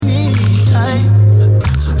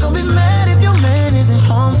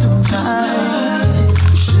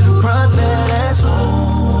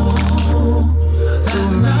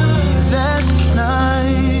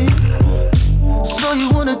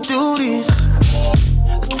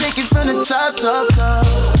take it from the top.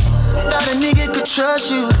 Thought a nigga could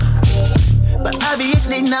trust you, but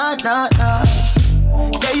obviously not.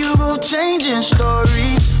 Yeah, you go changing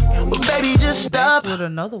stories, but baby, just stop. With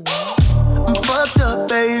another one. I'm fucked up,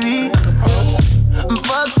 baby. I'm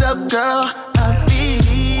fucked up, girl. I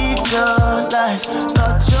believed your lies.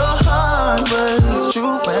 Thought your heart was true.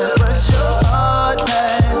 Where was your heart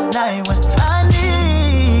last night when I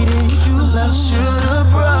needed you? Love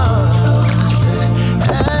should've brought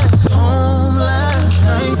ass home last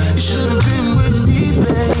night. You should've been with me,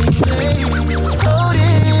 baby.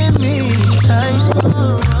 Holding me tight.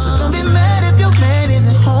 So don't be mad if your man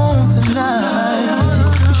isn't home tonight.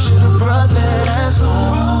 You should've brought that ass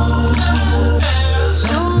home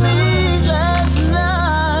to me last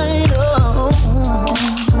night.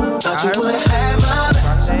 Thought you would've had my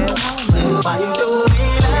back. Why you do me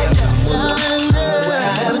like that? Would I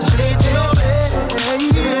ever treat you better?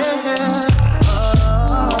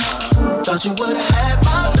 Thought you would've had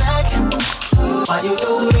my back. Why you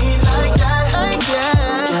do me like that?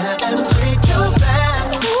 Would I ever treat you bad?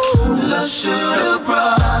 Love should've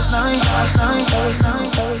brought last night.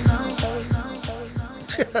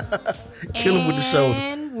 Kill him with the shoulder.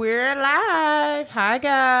 And we're live. Hi,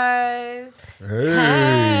 guys.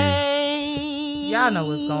 Hey. Y'all know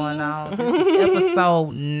what's going on. This is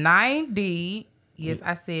episode 90. Yes,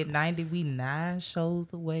 I said 90. We 9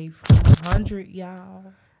 shows away from 100,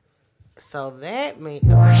 y'all. So that means...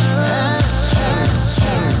 My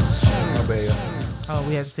bad. Oh,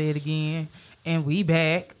 we have to say it again. And we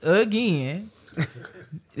back again.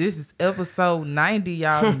 This is episode 90,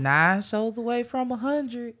 y'all. 9 shows away from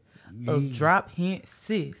 100 of Drop Hint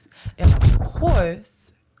Sis. And of course,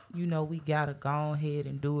 you know we gotta go ahead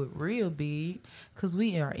and do it real big because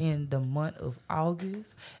we are in the month of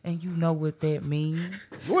August. And you know what that means.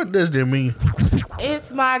 What does that mean?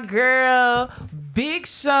 It's my girl, Big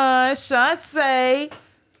Shantae,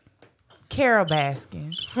 Carol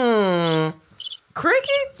Baskin.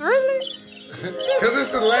 Crickets? Really? Cause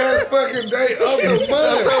it's the last fucking day of the I'm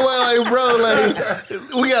month. talking about like, bro,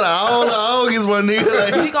 like, we got all the August, my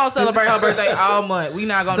nigga. Like, We gonna celebrate her birthday all month. We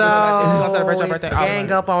not gonna do it like this. We gonna celebrate your birthday all gang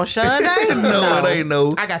month. up on Sunday? no, it ain't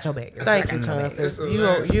no. I got your back. Thank you, It's Chauncey. the You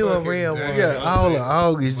last a fucking real day. one. Yeah, all of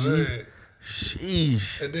August, G. Man.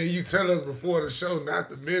 Sheesh. And then you tell us before the show not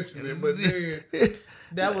to mention it, but then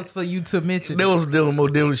That was for you to mention. That was more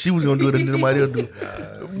different. She was gonna do it than nobody else do.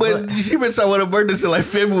 But she been talking about her birthday till like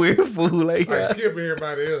February, fool. Like, skip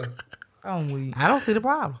everybody else. I'm weak. I don't see the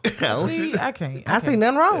problem. I don't See, see. I can't. I see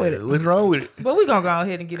nothing wrong with it. What's wrong with it? But we gonna go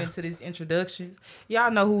ahead and get into these introductions. Y'all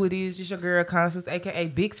know who it is. Just your girl Constance, aka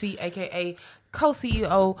Big C, aka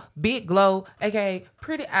co-CEO Big Glow, aka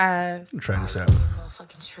Pretty Eyes. Let me try this out.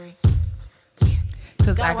 Motherfucking tree.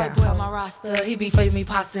 Cause Got I a white got boy on my roster. He be feeding me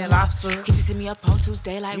pasta and lobster. He just hit me up on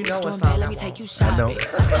Tuesday like, You what know you what doing, song babe? Let I me want. take you shopping.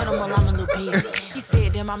 I told him, well, I'm a little busy. He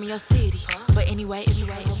said, damn, I'm in your city. But anyway.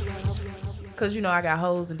 Cause you know I got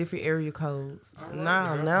hoes in different area codes.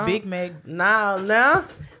 No. Big Mac. No.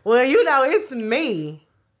 Well, you know, it's me,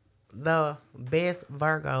 the best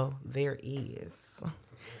Virgo there is.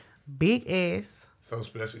 Big S. Some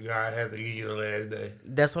special guy had to give you the last day.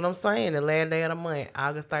 That's what I'm saying. The last day of the month,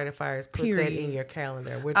 August 31st. Put that Period. in your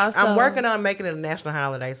calendar. Which Also- I'm working on making it a national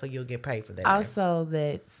holiday, so you'll get paid for that. day. Also,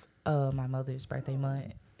 that's my mother's birthday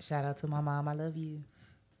month. Shout out to my mom. I love you.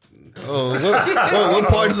 Oh, what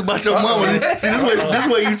part is about your mama? See, this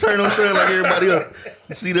way you turn on Sean like everybody else.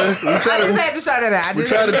 You see that? I just had to shout it out.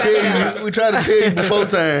 We try to tell you before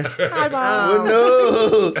time. Hi, Mom. But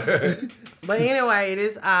no. But anyway, it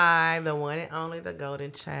is I, the one and only, the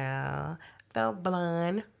golden child, the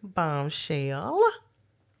blonde bombshell.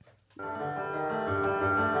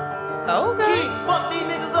 Okay. Fuck these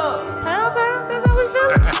niggas up. Pound Town? That's how we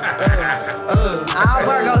feel? All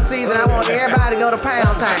Virgo season, I want everybody to go to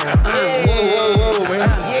Pound Town. Whoa, man.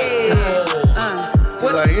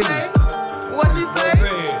 What Like she it. say? What she say?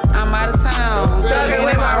 Man, I'm out of town. Thugging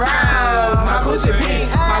with my round. My coochie pink.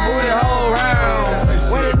 My booty whole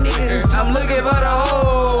round. Where the niggas? I'm looking for the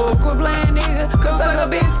hoes. Quit playing nigga. Cause suck a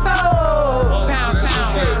bitch soul. Pound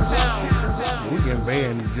Town. We getting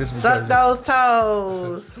banned just Suck because. those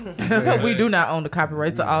toes. We do not own the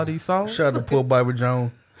copyright to all these songs. Shout out to poor Bobby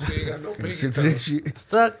Jones. she ain't got no Listen pinky to that toes. shit.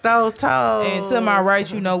 Suck those toes. And to my right,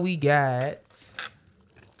 you know we got.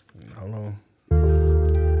 Hold on.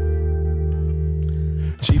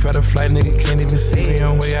 Chief out of flight, nigga can't even see me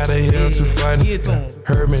on way out of here. I'm too far in the sky.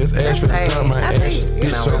 Heard me his ass for the thumb, my ass.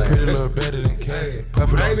 Bitch so pretty, little better than Cassie.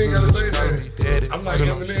 Puffin' on food, she call me daddy. I'm like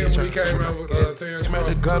Eminem when he came out with Terrence Came out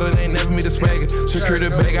the gutter, they ain't never me the swagger. Security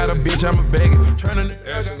bag out a bitch, I'm a bagger. Turning the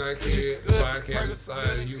Astronaut Kid, Podcast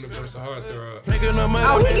Society, Universal Heartthrob. making no money.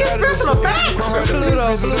 Oh, we get special effects.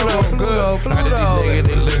 Pluto. They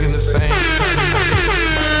looking the same.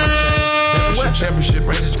 Championship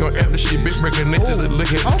ranges gon' amp the shit, big breaking next to the look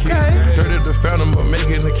at the kid. Heard of the fountain, but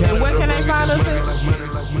making the count. And where can they find us?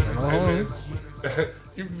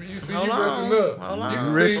 You see, you messing up. Hold on.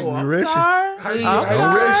 You rich. Sorry. How you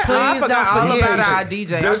I forgot all forget. about our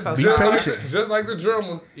DJ. I'm so Be sorry. patient. Just like the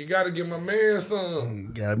drummer, you gotta give my man some. You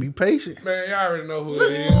gotta be patient. Man, y'all already know who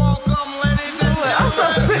it is. Welcome, ladies and I'm so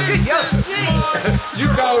sick of your shit. You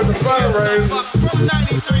call it the fundraiser. from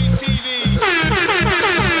 93 TV.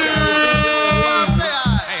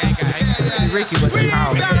 Ricky with the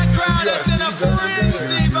house. Got a crowd that's in a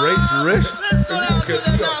frenzy. You rich. Let's go down to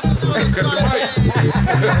the announcers for the Cut your start. mic.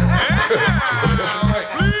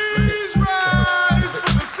 Please rise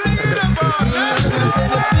for the singing of our national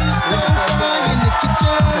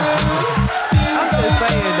I'm just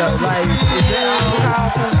saying though, like, is that all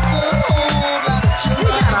Carlton?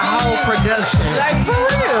 He got a whole production. Like, for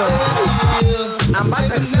real. I'm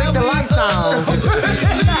about to flick the lights on.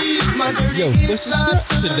 Yo, what's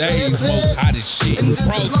today's most hottest shit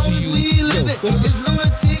brought to you? Yo,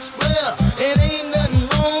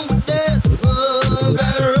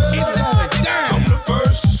 it's going down. The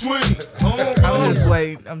first swing.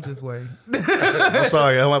 I'm just waiting. I'm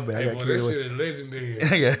sorry, my bad. I Hey, got boy, carried that away. shit is legendary. I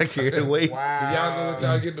got carried away. Do y'all know what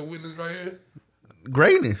y'all getting to witness right here?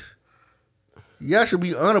 Greatness. Y'all should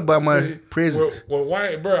be honored by my See, presence. When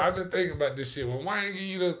Wayne, bro, I've been thinking about this shit. When Wayne give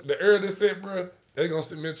you the early set, bro, they gonna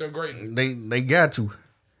cement your greatness. They got to.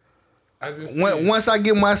 I just see it. Once I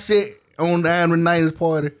get my set on the Ep.90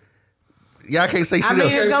 party, y'all can't say shit I mean,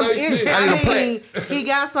 else. it's gonna, Can't say shit. he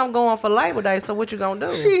got something going for Labor Day, so what you gonna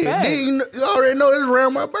do? Shit, then you already know this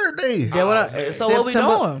around my birthday. Yeah, what up? So what we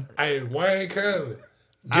doing? Hey, Wayne Conley.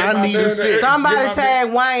 I need a set. Somebody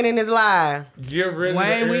tag Wayne in his live. Give Reggie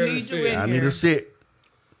Wayne, the we early need you set. in I here. need a set.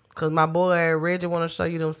 Cause my boy Reggie want to show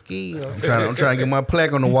you them skills. I'm trying to get my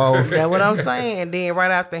plaque on the wall. That's what I'm saying. And then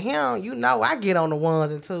right after him, you know, I get on the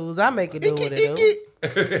ones and twos. I make it do what it do.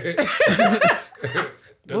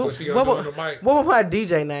 That's what she gonna do on the mic. What would my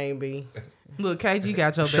DJ name be? Look, KG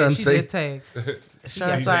got your back. Shouldn't She say. just tagged.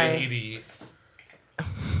 Shun DJ say, Idiot.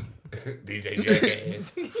 DJ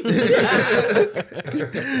Jackass.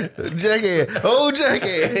 Jackass. Oh,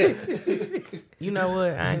 jackass. you know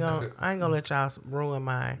what? I ain't gonna let y'all ruin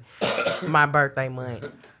my birthday month.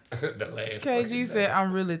 The last KG said,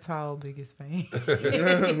 I'm really tall, biggest fan.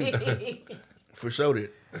 For sure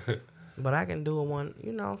that. But I can do a one.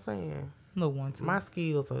 You know what I'm saying? No one to. My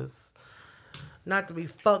skills is not to be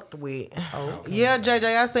fucked with. Oh, yeah,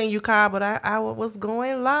 JJ, I seen you call, but I was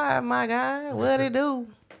going live, my guy. What it do?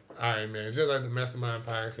 All right, man. Just like the Mastermind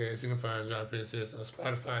podcast, you can find Drop In Sis on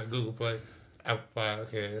Spotify, Google Play, Apple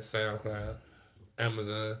Podcasts, SoundCloud,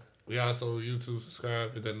 Amazon. We also YouTube,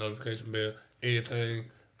 subscribe, hit that notification bell. Anything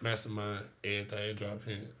Mastermind, everything Drop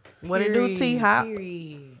In. What it do, T Hop?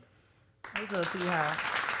 What's up, T Hop?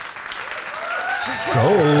 So,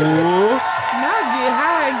 Not get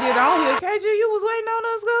high and get on here. KG, you was waiting on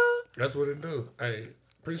us, girl. That's what it do. Hey,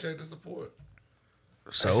 appreciate the support.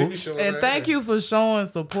 And thank you for showing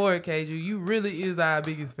support, KG. You really is our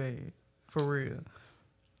biggest fan. For real.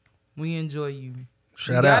 We enjoy you.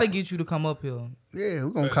 shout we out. gotta get you to come up here. Yeah, we're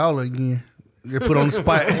going to call her again. Just put on the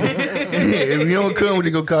spot. If you don't come, we're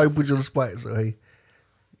going to call you, put you on the spot. So, hey,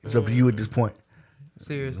 it's up to you at this point.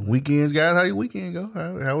 Seriously. Weekends, guys, how your weekend go?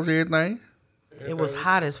 How was everything? It was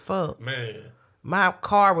hot as fuck. Man. My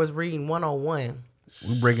car was reading 101.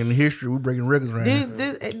 We breaking the history. We breaking records right now.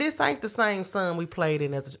 This ain't the same sun we played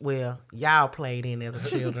in as y'all played in as a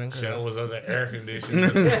children. 'cause Show was under air conditioning.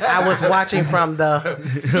 I was watching from the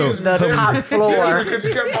top floor. Could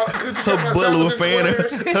you get Her butler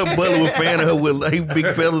was fan of her with like big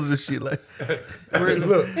fellas and shit. Like,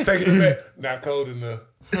 Look, take it back. Not cold enough.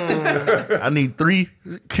 I need 3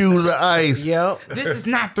 cubes of ice. Yep. This is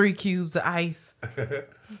not 3 cubes of ice.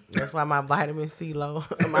 That's why my vitamin C low.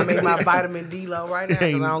 I mean my vitamin D low right now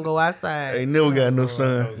because I don't go outside. Ain't never got no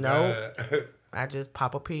sun. Nope. I just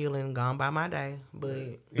pop a pill and gone by my day. But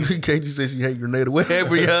KG said she hate Grenada. What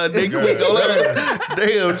happened, y'all? They quick.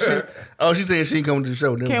 Damn shit. Oh, she saying she ain't coming to the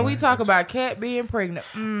show. Never Can we mind. talk about Kat being pregnant?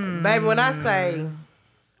 baby, when I say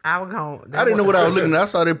I was going. I didn't know what I was looking at. I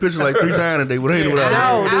saw that picture like 3 times today, but I didn't know what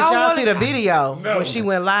I No, was did looking y'all see the video No. when she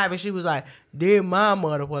went live and she was like, "Dear my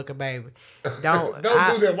motherfucking baby, don't do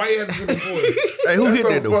that. Why you had to do the voice? Hey, who That's hit so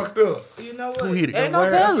that though? fucked up. You know what? Who hit it? Ain't no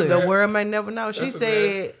telling. The world may never know." She That's a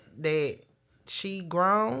said that she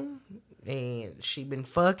grown and she been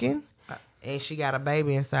fucking and she got a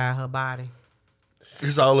baby inside her body.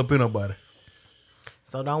 It's all up in her body.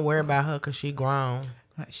 So don't worry about her because she grown.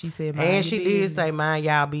 She said, And she did say, mind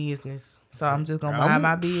y'all business. So I'm just gonna mind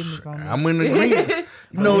my business on I'm in agreement.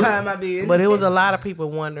 No, mind my business. But it was a lot of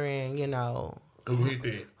people wondering, you know, Who hit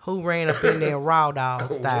that? who ran up in there raw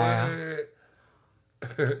dog style.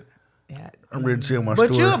 What? Yeah. I'm ready to tell my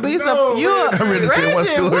But story. you'll be some. I'm ready to tell my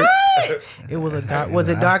story. It was a dark. Was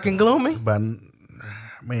it dark and gloomy? About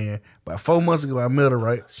 4 months ago, I met her,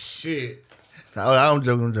 right? Shit. I'm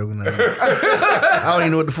joking. Now. I don't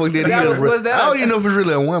even know what the fuck that is, bro. was that I don't even know if it's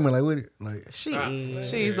really a woman. Like, what? Like, She is.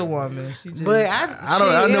 She's a woman. She just. But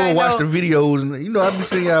I never watched the videos, and you know, I be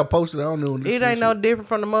seeing y'all posted. I don't know. It ain't no different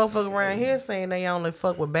from the motherfucker around here saying they only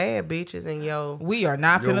fuck with bad bitches and we are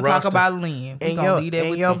not Your finna roster. talk about Lynn. We and gonna leave that and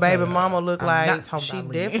with your TK. baby mama look I'm like not talking she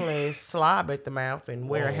about Lynn. definitely slob at the mouth and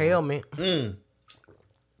wear a helmet. That's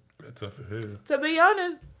tough for her. To be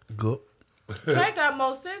honest, good. Kay got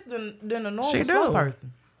more sense than a normal She slow do.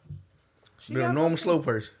 person. She Be a got normal more slow sense.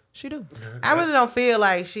 person. She do. I really don't feel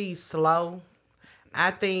like she's slow.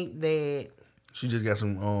 I think that She just got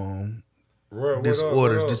some Roy, what disorders, up,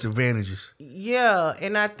 what up? disadvantages. yeah,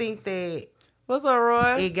 and I think that What's up,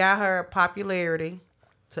 Roy? it got her popularity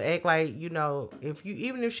to act like, you know,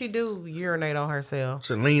 even if she do urinate on herself.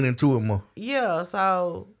 To lean into it more. Yeah,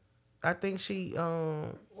 so I think she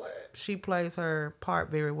plays her part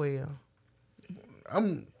very well.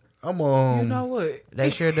 I'm You know what?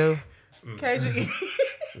 They sure do. KG.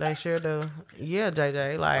 They sure do. Yeah,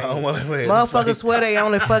 JJ. Like wait, motherfuckers swear they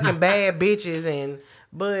only fucking bad bitches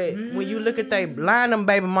but when you look at they line them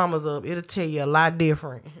baby mamas up, it'll tell you a lot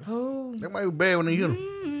different. Oh. That might be bad when they hit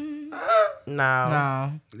them. No.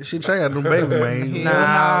 No. This shit change them baby, man. No,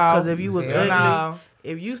 because if you was Hell ugly, no.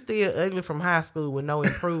 if you still ugly from high school with no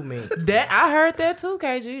improvement, That I heard that too,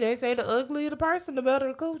 KG. They say the uglier the person, the better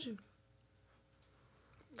the coochie.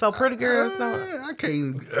 so pretty girls don't. I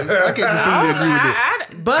can't completely agree with that.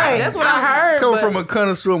 But That's what I heard. Coming but from a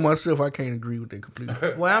connoisseur myself, I can't agree with that completely.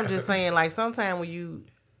 Well, I'm just saying, like, sometimes when you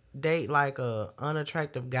date like a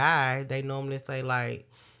unattractive guy, they normally say like,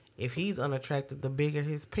 if he's unattractive, the bigger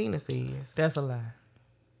his penis is. that's a lie.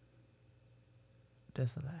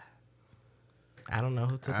 That's a lie. I don't know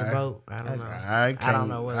who took a vote. I don't know. I can't. I don't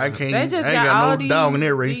know what I it is. can't. They just I ain't got all got no dog in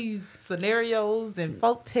that race. these scenarios and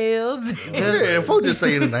folk tales. Yeah, folks just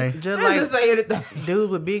say anything. Just They like just say anything. dude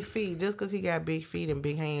with big feet, just because he got big feet and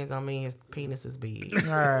big hands, don't mean his penis is big.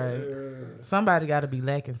 All right. Somebody got to be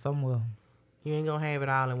lacking somewhere. You ain't gonna have it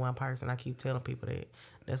all in one person. I keep telling people that.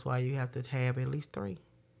 That's why you have to have at least 3.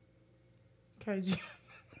 KG.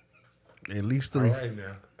 At least All 3. right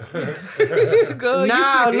now. Go,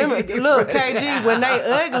 No, you- let me look, KG. When they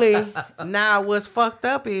ugly, now what's fucked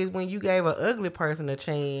up is when you gave an ugly person a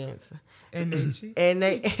chance, And then she. and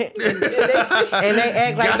they act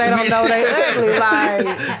like they don't know they ugly.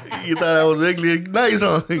 Like, You thought I was ugly and nice,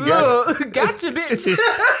 huh? Look, gotcha, bitch.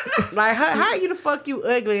 like how you the fuck you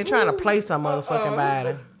ugly and trying to play some motherfucking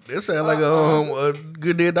body? That sound like a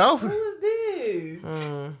good day at the office. Who is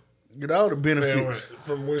this? Get all the Man, benefits.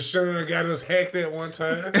 from when Sean got us hacked that one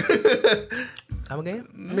time. Come again?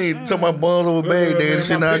 Nigga talking about buns over bag day and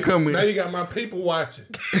shit not coming. Now you got my people watching.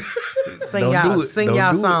 Sing Don't y'all, do it. sing Don't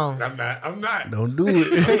y'all do it. song. I'm not. Don't do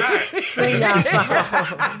it. Sing y'all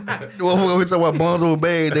song. The motherfucker we talking about buns over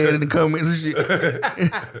bag day in the comments and shit.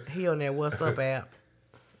 He on that What's Up app.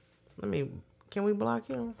 Can we block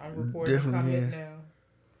him? I'm reporting Definitely, comment yeah. now.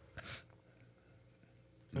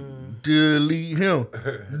 Delete him.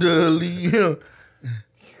 Delete him.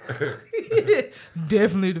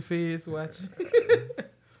 Definitely the feds watching.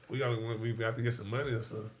 We got to get some money or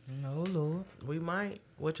something. No, Lord. We might.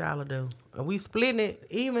 What y'all do? Are we splitting it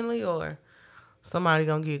evenly or somebody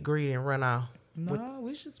gonna get greedy and run off? No,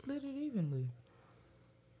 we should split it evenly.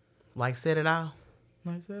 Like set it off?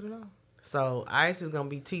 Like set it off. So Ice is gonna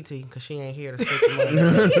be TT because she ain't here to split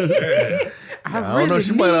the money. I don't know.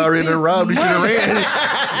 She might already done robbed and she done ran.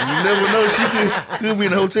 You never know. She could be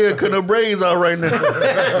in the hotel cutting her braids out right now.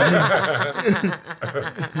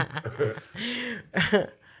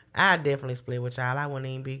 I definitely split with y'all. I wouldn't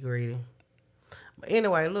even be greedy. But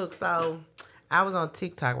anyway, look, so I was on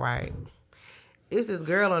TikTok, right? It's this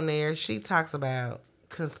girl on there. She talks about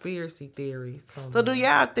conspiracy theories. So do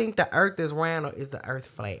y'all think the earth is round or is the earth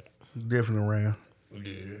flat? Definitely around.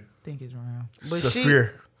 Yeah. Think it's round. But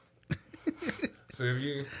Saphir. Say it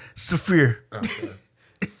again. Sphere. Okay.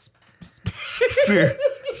 Sphere.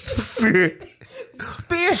 Sphere.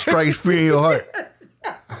 Spear. Strike fear in your heart.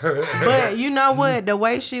 But you know what? The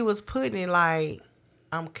way she was putting it, like,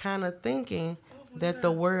 I'm kind of thinking that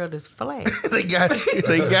the world is flat. They got you.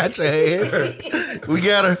 They got your ass. We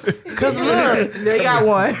got her. Cause look, They got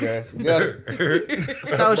one. Got her.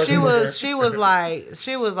 so she was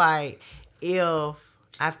like, if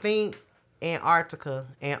I think Antarctica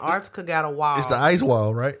got a wall. It's the ice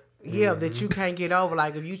wall, right? Yeah, that you can't get over.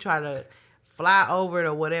 Like if you try to fly over it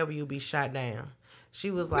or whatever, you'll be shot down. She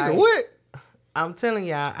was like, Nigga, what? I'm telling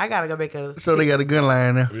y'all, I gotta go back. So they got a gun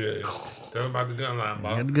line now. Yeah. Tell them about the gun line,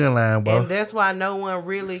 boss. Got the gun line, boss. And that's why no one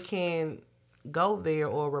really can go there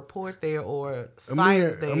or report there or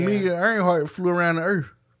site there. Amelia Earnhardt flew around the earth.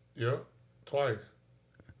 Yeah. Twice.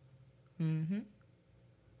 Mm-hmm.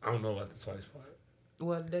 I don't know about the twice part.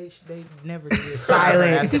 Well, they never did.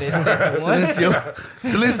 Silence. After that second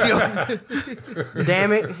one. Silencio.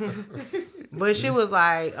 Damn it. But she was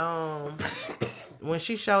like, when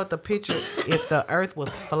she showed the picture, if the earth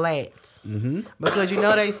was flat. Mm-hmm. Because you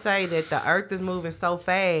know they say that the earth is moving so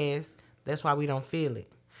fast, that's why we don't feel it.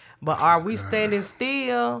 But are we standing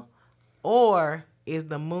still, or is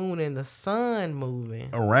the moon and the sun moving?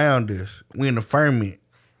 Around us. We in the firmament.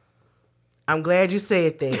 I'm glad you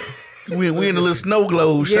said that. We in a little snow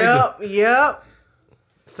globe shaker. Yep.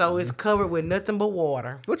 So it's covered with nothing but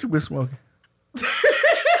water. What you been smoking?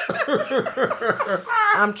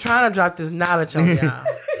 I'm trying to drop this knowledge on y'all.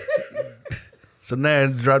 So now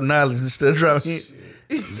drop knowledge instead of dropping it.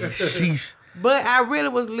 Sheesh. But I really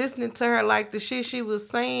was listening to her like the shit she was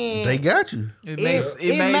saying. They got you. It made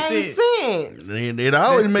sense. It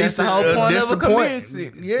always makes That's the whole point that's of the a point.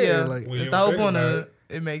 community. Yeah, like When That's you the whole think point about of it.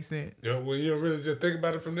 It makes sense. Yeah, when you really just think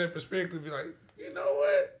about it from that perspective, be like, you know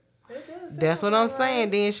what? That's what I'm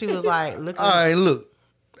saying. Then she was like, look all right, look.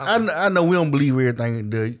 I know we don't believe everything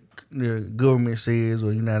the government says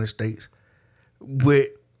or United States, but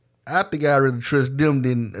I think I'd rather trust them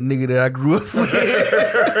than a nigga that I grew up with.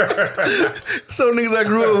 Some niggas I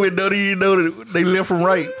grew up with don't even know that they left from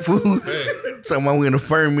right. Fool. Talking about we in a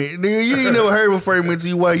firmament. Nigga, you ain't never heard of a firmament until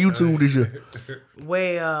you watch YouTube this year.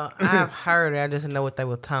 well, I've heard it. I just didn't know what they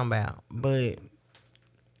were talking about. But,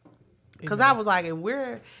 because I was like, if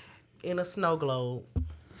we're in a snow globe,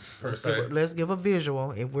 let's give a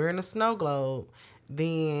visual. If we're in a snow globe,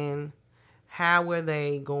 then how were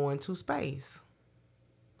they going to space?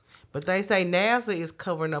 But they say NASA is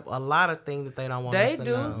covering up a lot of things that they don't want us to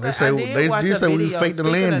know. They say we fake the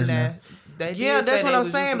landings now. Yeah, that's what I'm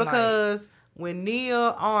saying, because when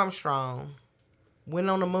Neil Armstrong went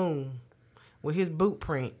on the moon with his boot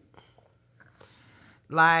print,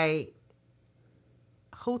 like,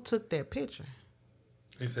 who took that picture?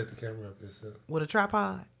 He set the camera up himself. With a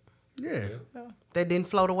tripod? Yeah. That didn't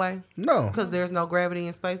float away? No. Because there's no gravity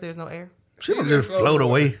in space, there's no air? She don't just float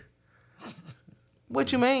away.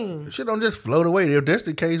 What you mean? Shit don't just float away. If that's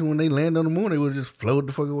the case, when they land on the moon, they would just float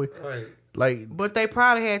the fuck away. Right. Like, but they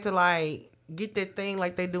probably had to like get that thing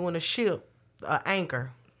like they do in a ship, an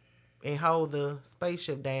anchor, and hold the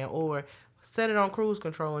spaceship down, or set it on cruise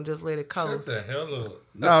control and just let it coast. Shut the hell up.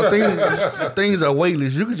 No, things are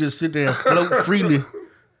weightless. You can just sit there and float freely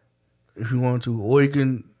if you want to, or you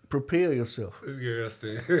can prepare yourself. This girl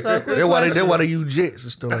still. So That's why they use jets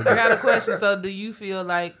and stuff like I that. got a question. So do you feel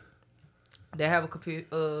like they have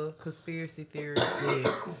a conspiracy theory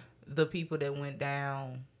with the people that went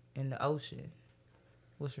down in the ocean?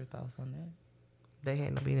 What's your thoughts on that? They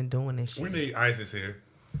hadn't been doing this shit. We need ISIS here.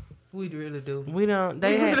 We really do. We don't.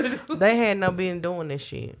 They had no been doing this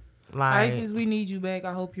shit. Like, ISIS, we need you back.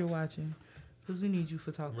 I hope you're watching, because we need you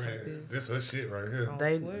for talking like Man, this. this her shit right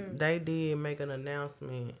here. They did make an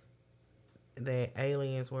announcement that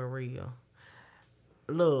aliens were real.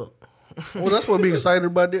 Look. Well, that's what be excited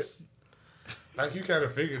about that. Like, you kind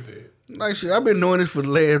of figured that. Like, shit, I've been doing this for the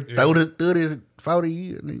last 30, 40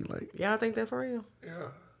 years. Nigga. Like, y'all think that's for real? Yeah.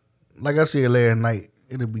 Like I said last night,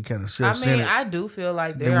 it'll be kind of self-centered. I mean, I do feel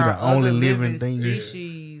like there we are the only other living living thing.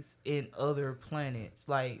 species in other planets.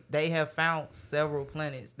 Like, they have found several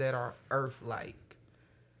planets that are Earth-like.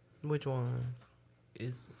 Which ones?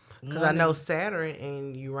 Because I One know is- Saturn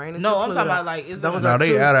and Uranus. No, and I'm talking Pluto. about like it's No,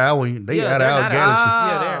 they out of our Yeah, out of they're our not galaxy.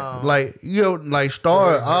 Yeah, they're Like, you know, like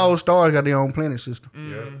stars, all stars got their own planet system.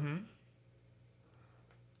 Mm-hmm.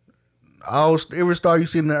 Every star you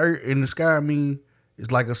see in the earth in the sky, I mean,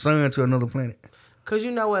 it's like a sun to another planet. Cause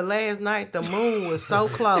you know what? Last night the moon was so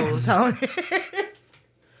close.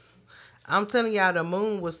 I'm telling y'all, the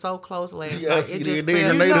moon was so close last Yeah, I night. see It that just day felt.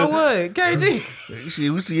 and You later. know what, KG?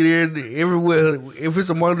 Shit, we see it everywhere. If it's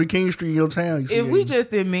a Martin Luther King Street in your town, you see If we it. just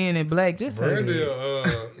did Men in Black, just say Brandy,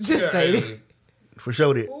 that. she Just got say it. alien. For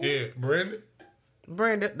sure that. Yeah, Brandy.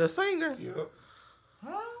 Brenda, the singer. Yep.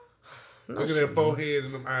 Look at that forehead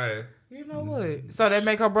and them eyes. You know what? So that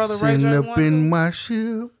make her brother Ray Sitting J up one in too? my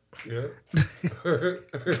ship. Yeah.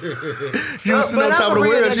 She was sitting on top of the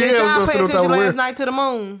world. She Did y'all was pay sitting on top attention of the last world. night to the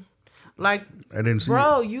moon? Like, I didn't see it.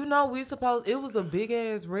 Bro, you know we supposed it was a big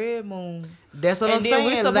ass red moon. that's what And I'm then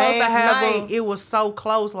we saying. supposed to Last have night, it was so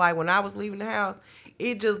close. Like, when I was leaving the house,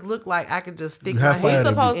 it just looked like I could just stick You my high We five head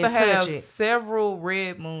them. supposed to and touch have it. several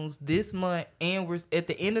red moons this month, and we're at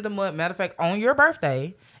the end of the month. Matter of fact, on your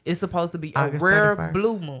birthday, it's supposed to be a August rare 31st.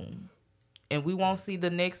 blue moon, and we won't see the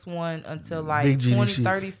next one until like Big G shit.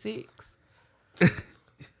 2036.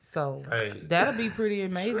 So Hey. that'll be pretty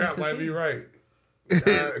amazing Scrap to might see. be right.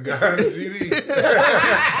 God and GD.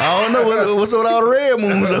 I don't know what's with all the red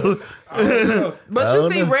moons though. But I you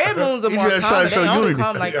don't see, know. red moons are He more just trying common. to They show only unity.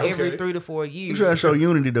 come like Yeah, okay. every 3 to 4 He years. trying to show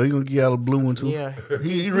unity though. He gonna give y'all a blue one too. Yeah.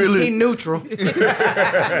 He really He neutral. he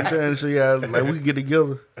trying to show y'all like we can get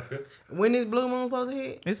together. When is blue moon supposed to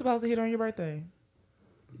hit? It's supposed to hit on your birthday.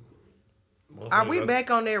 Are we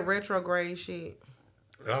back on that retrograde shit?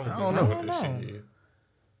 I don't don't know know. what this shit is.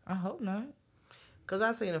 I hope not. Because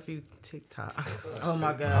I seen a few TikToks. Oh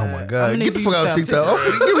my god. Oh my god, many get the views fuck out of down TikTok.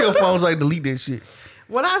 Oh, give me your phone so I can delete that shit.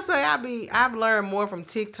 When I say I've learned more from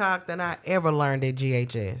TikTok than I ever learned at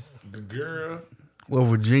GHS. The girl. Well,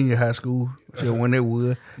 Virginia high school, shit, when it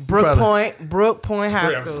was Brook Point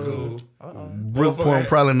High Prep School. Brook Point,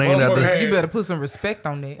 probably named after. Motherfucker You better put some respect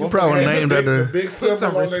on that. Probably named the after. big some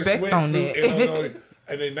symbol on their respect on sweatsuit that.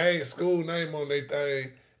 and they name school name on their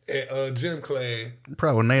thing at gym class.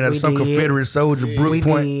 Probably named after We some did. Confederate soldier. Yeah. Brook We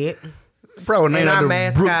Point. did. Probably named And our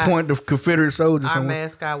after Brook mascot- Point, the Confederate soldier. Our Somewhere.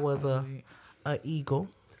 mascot was a eagle.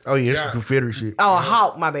 Oh yeah, it's Yeah. some Confederate shit. Oh, a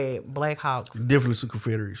hawk, my bad. Black hawks. Definitely some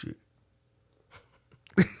Confederate shit.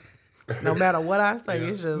 No matter what I say,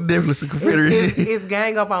 it's just Definitely some Confederate it's, shit. it's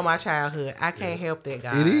gang up on my childhood. I can't help that,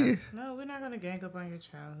 guys. It is. No, we're not gonna gang up on your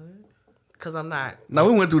childhood. Because I'm not. No,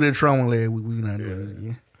 we went through that trauma last week. We not doing it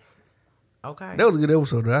again. Okay. That was a good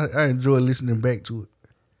episode. Though. I enjoyed listening back to it.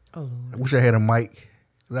 Oh, I wish I had a mic.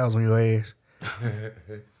 'Cause I was on your ass.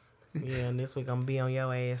 Yeah, and this week I'm going to be on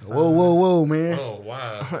your ass. son. Whoa, man. Oh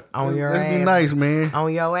wow. On your Let's ass. be nice, man.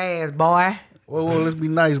 On your ass, boy. Whoa, let's be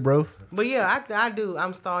nice, bro. But yeah, I do.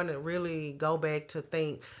 I'm starting to really go back to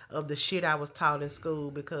think of the shit I was taught in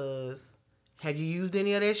school because have you used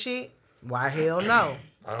any of that shit? Why, hell no.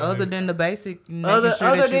 other than the basic, making Other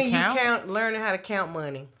sure that than you count, learning how to count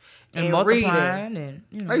money and and multiplying, reading.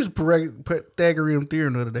 and I used to put Pythagorean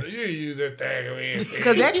theorem the other day. You use that thing.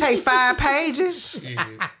 Because that take 5 pages. Shit.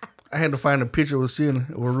 I had to find a picture of a ceiling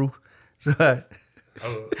or a roof. So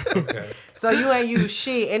Oh, okay. So you ain't use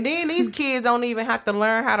shit. And then these kids don't even have to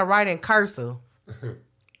learn how to write in cursive.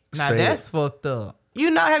 now Say that's fucked up. You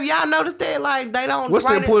know, have y'all noticed that? Like, they don't what's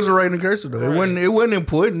the write it- importance of writing in cursive though? Right. It wasn't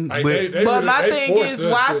important, Like, but they But really- my they thing forced is,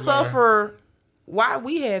 us why to learn. suffer? Why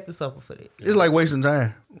we had to suffer for that? it's like wasting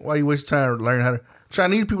time. Why you waste time learning how to?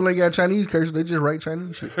 Chinese people ain't got Chinese cursive. They just write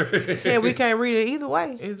Chinese shit. Yeah, we can't read it either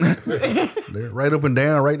way. They right up and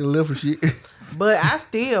down, right to left and shit. But I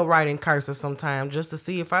still write in cursive sometimes just to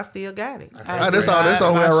see if I still got it. That's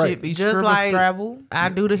all My I write. shit be Just scribble, like scrabble. I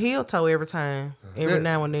do the heel toe every time. Every Yeah.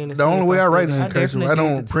 now and then. to The see only if way I still write is got in it. cursive. I definitely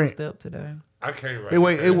don't did the print. two-step today. I can't write.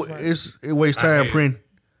 It wastes I time hate print.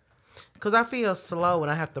 Cause I feel slow when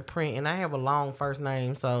I have to print, and I have a long first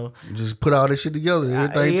name, so Just put all this shit together.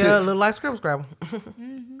 Everything yeah, tips. look like scribble scrabble.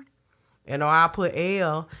 And or I put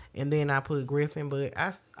L and then I put Griffin, but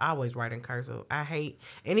I always write in cursive. I hate,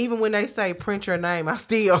 and even when they say print your name, I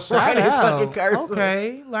still write in fucking cursive.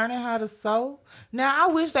 Okay, learning how to sew. Now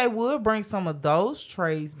I wish they would bring some of those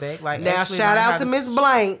trades back. Like Now actually shout learn how out to Miss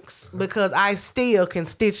Blanks because I still can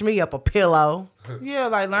stitch me up a pillow. Yeah,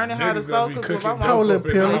 like learning how to Niggas sew. gonna be Because cooking my dope mom up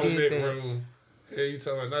in my did own big that. room. Yeah, you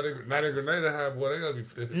talking about not in Grenada High, boy, they gonna be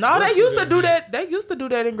flipping. No, they What's used to with do that? that. They used to do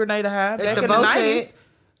that in Grenada High back the in the Votex. 90s.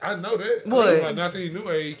 I know that. What? I know about nothing you knew,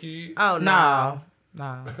 A kid. Oh no,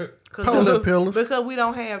 No. Polar pillars. because we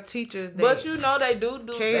don't have teachers. That, But you know they do.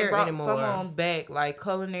 They care brought anymore. some of them back, like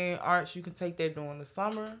culinary arts. You can take that during the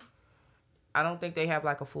summer. I don't think they have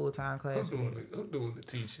like a full time class. Who doing the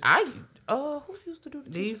teaching? Who used to do the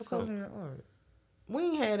teaching These for some- culinary art? we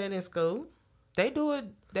ain't had that in school. They do it.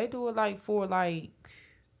 They do it like for like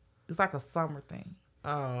it's like a summer thing. Oh,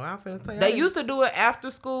 I'm finna say They used to do it after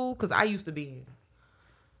school because I used to be in it.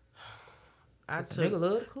 I Nigga took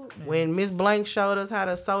love to cook. Man. when Miss Blank showed us how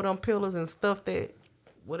to sew them pillars and stuff that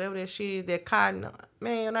whatever that shit is, that cotton.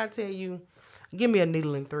 Man, when I tell you, give me a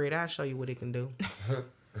needle and thread, I'll show you what it can do.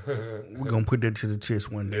 We're gonna put that to the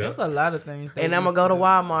test one day. There's a lot of things. And I'm gonna go to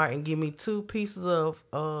Walmart and give me 2 pieces of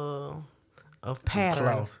pattern.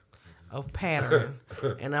 Cloth. Of pattern.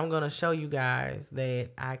 And I'm gonna show you guys that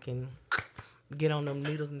I can get on them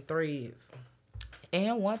needles and threads.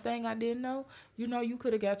 And one thing I didn't know, you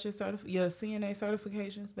could have got your CNA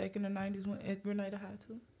certifications back in the 90s at Grenada High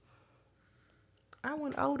too. I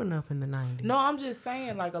wasn't old enough in the 90s. No, I'm just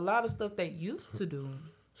saying, like, a lot of stuff they used to do.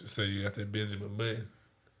 Just say you got that Benjamin Button.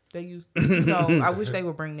 They used I wish they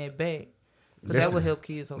would bring that back. Because that would help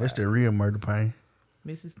kids a lot. That's the real murder pain.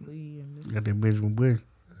 Mrs. Lee and Mrs. Got that Benjamin Button.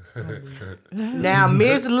 Now,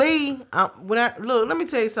 Miss Lee, let me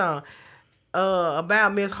tell you something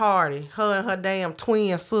about Miss Hardy. Her and her damn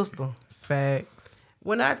twin sister. Facts.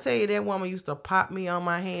 When I tell you that woman used to pop me on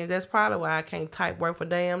my hands, that's probably why I can't type worth a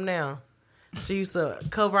damn now. She used to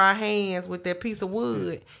cover our hands with that piece of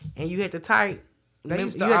wood, and you had to type. They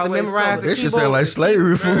used to you had to always memorize cover the That keyboard. shit sound like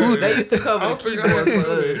slavery food. They used to cover the keyboard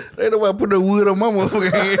for us. Ain't nobody put no wood on my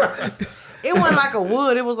motherfucking hand. It wasn't like a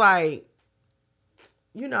wood. It was like,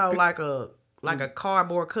 like a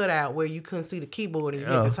cardboard cutout where you couldn't see the keyboard and you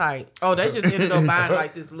had to type. Oh, they just ended up buying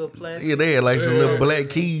like this little plastic Yeah, they had like some little black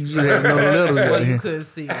keys you had on the letters. where down you here. couldn't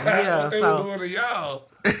see. Yeah, They so were doing to y'all.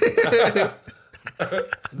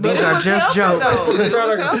 these are just jokes. It's not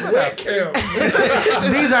like a sweat camp.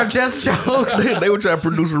 These are just jokes. They were trying to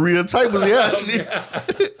produce a real type of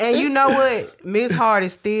shit. And you know what? Miss Hardy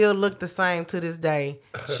still look the same to this day.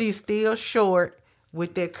 She's still short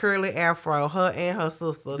with that curly afro. Her and her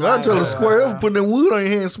sister. I tell her square up, put that wood on your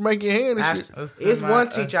hand, smack your hand and shit. It's one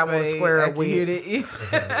teacher I want to square up with. It.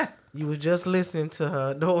 You was just listening to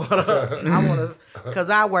her daughter. I want to, because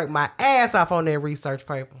I worked my ass off on that research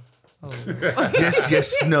paper.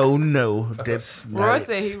 Yes, no. That's not Roy it.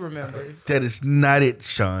 said he remembers. That is not it,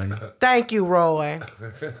 Sean. Thank you, Roy.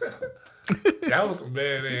 That was some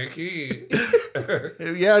bad ass kid.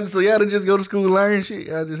 So y'all to just go to school and learn shit.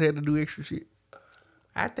 I just had to do extra shit.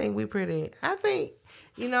 I think,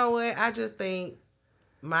 you know what? I just think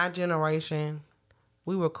my generation,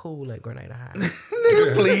 we were cool at Grenada High.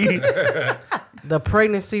 Nigga, please. The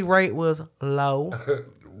pregnancy rate was low.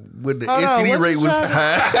 But the Hold on, STD what rate you was trying to-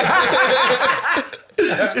 high.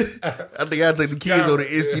 I think I'd take the kids on the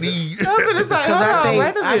STD. Because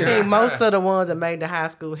I think most of the ones that made the high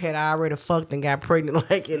school had already fucked and got pregnant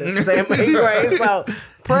like in the 7th, 8th grade. So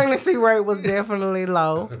pregnancy rate was definitely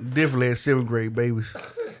low. Definitely had 7th grade babies.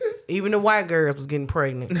 Even the white girls was getting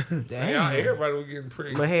pregnant. Y'all, everybody was getting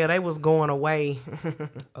pregnant. But hell, they was going away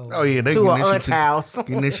Oh yeah, they to getting an that aunt's shit house.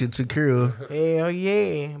 getting that shit took care of. Hell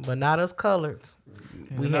yeah. But not us coloreds.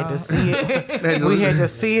 We had to see it. They We had to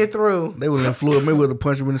see it through. They would let Floyd Mayweather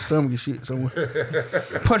punch him in the stomach and shit somewhere.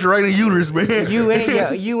 Punch her right in the uterus, man. You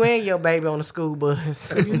and your baby on the school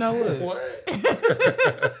bus. You know what? What?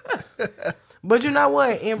 But you know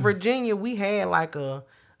what? In Virginia, we had like a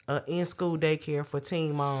in-school daycare for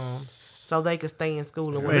teen moms, so they could stay in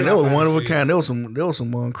school. And Man, that was one of a kind. There was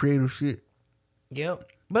some creative shit.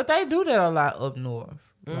 Yep. But they do that a lot up north.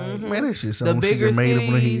 Man, that shit The something she bigger just made up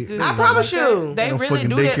in her cities. head. I promise you. They No really fucking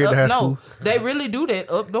do that daycare at high up school. no. They really do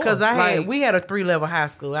that up north. Because we had a 3-level high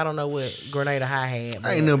school. I don't know what Grenada High had.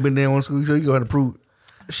 I ain't never been there on school, so you gonna have to prove it.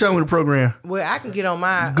 Show me the program. Well, I can get on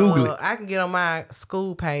my Google it. I can get on my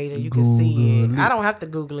school page and you can see Google it. it. I don't have to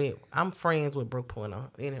Google it. I'm friends with Brooke Point.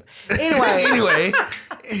 Anyway,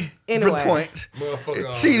 Brook Point.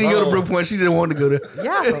 Motherfucker. She didn't go to Brook Point. She didn't want to go there.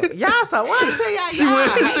 y'all so what I tell y'all? She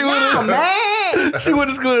went- Y'all mad. She went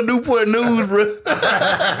to school at Newport News, bro.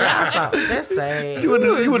 Y'all so that's sad. She went to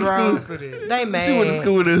wrong school. for this? They mad. She went to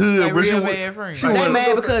school in the hood, Like bro. She real went- bad friends. she They went-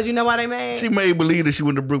 mad because you know why they mad? She made believe that she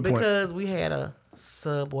went to Brook Point. Because we had a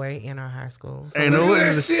Subway in our high school. So Ain't no way.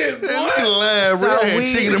 that shit, boy. Lying, bro. So I had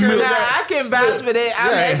we- chicken and milk. Nah, I can vouch for that. I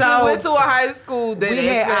Yeah. actually So, went to a high school that we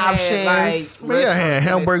had actually options. Man, I had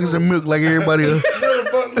hamburgers and milk like everybody else.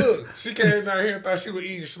 Look, she came down here and thought she was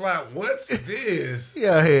eating slop. What's this?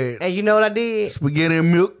 Yeah, I had And you know what I did? spaghetti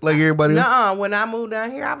and milk like everybody else. Nuh-uh. When I moved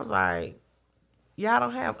down here, I was like, y'all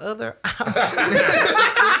don't have other options.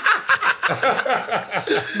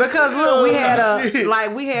 Because look, we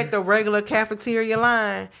had the regular cafeteria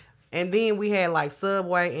line, and then we had like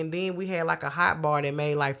Subway, and then we had like a hot bar that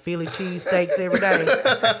made like Philly cheesesteaks every day.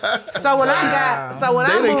 So when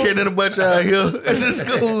They didn't care nothing about y'all here at the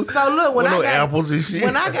school. So look, when With I no got apples and shit.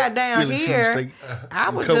 when I got down Philly here, cheesesteak. I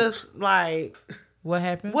was Coke. just like, What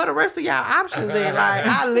happened? what the rest of y'all options is? Like,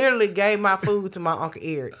 I literally gave my food to my Uncle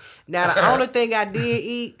Eric. Now, the only thing I did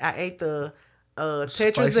eat, I ate the Spicy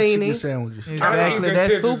chicken tetrazzini. sandwiches. Exactly. I That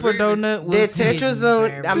think that super tetrazzini. donut was That hidden, tetrazzini.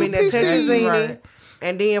 Jeremy. I mean that tetrazzini. Right.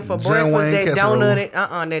 And then for John breakfast, Wayne that casserole.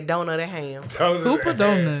 that donut ham. Super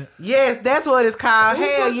donut. Yes, that's what it's called.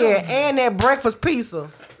 Hell yeah, and that breakfast pizza.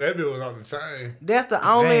 That bitch was on the chain. That's the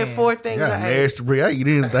only Man. 4 things Y'all I ate. nasty, bro. I eat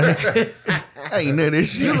anything. I ain't none of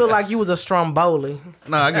this You shit. look like you was a Stromboli.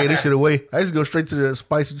 Nah, I gave this shit away. I used to go straight to the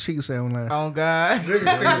spicy chicken sandwich line. Oh God.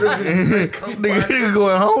 Nigga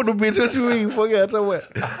going home with the bitch. What you mean? Fuck out to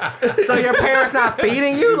what? So your parents not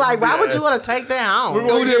feeding you? Like, why would you want to take that home?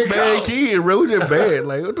 We just bad kid, bro. We just bad.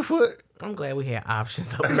 Like, what the fuck? I'm glad we had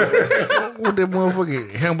options up there. What that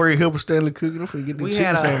motherfucking hamburger helper Stanley cooking? I'm finna get the We chicken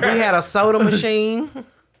had sandwich. a soda machine.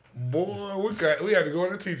 Boy, we had to go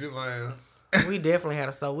in the teaching line. We definitely had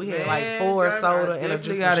a soda. We had like Man, 4 Jeremy, soda I and a definitely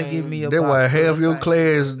juice gotta machine. give me a That's why box half of your things.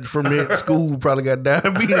 class from that school probably got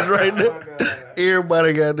diabetes right now.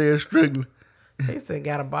 Everybody got there struggling. They said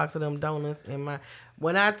got a box of them donuts in my.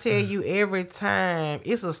 When I tell you every time,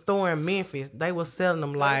 it's a store in Memphis. They was selling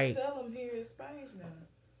them like Sell them here in Spain now.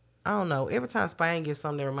 I don't know. Every time Spain gets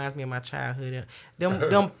something that reminds me of my childhood,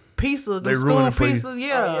 them pieces, They them ruin school it for you. pieces,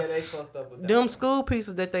 yeah. Oh, yeah, they fucked up with that. Them school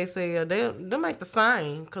pieces that they sell, they make the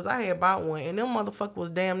same. Cause I had bought one, and them motherfucker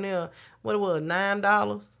was damn near what it was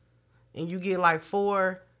 $9, and you get like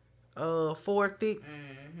four thick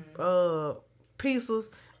pieces.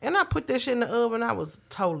 And I put that shit in the oven. I was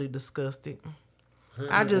totally disgusted.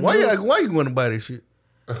 I just Why knew- you going to buy this shit?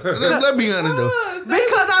 Let me honest though.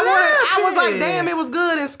 because I was like, damn, it was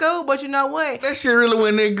good in school, but you know what? That shit really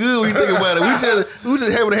wasn't that good when you think about it. We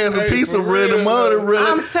just happen to have some Hey, pizza for bread in the real, morning, though. bro.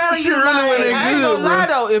 I'm telling Shit you, really like, wasn't I ain't that gonna good, lie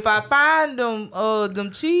bro. though, if I find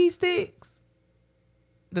them cheese sticks,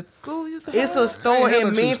 the school used to have. It's a store had no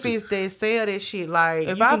in cheese Memphis that sell that shit. Like,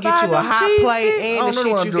 If you I can get find you a them hot cheese plate sticks- I and the don't know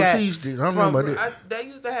shit about you them got. cheese sticks. I don't know about that. They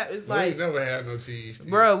used to have. It's We like, never had no cheese.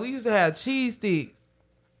 bro, we used to have cheese sticks.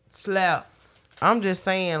 Slap. I'm just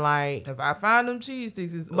saying, like, If I find them cheese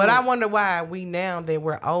sticks, it's but up. I wonder why we now that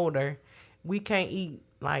we're older, we can't eat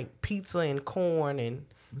like pizza and corn and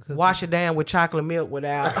wash it down with chocolate milk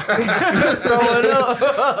without throwing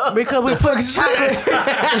up because we put chocolate.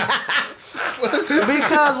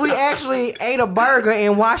 Because we actually ate a burger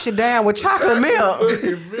and washed it down with chocolate milk.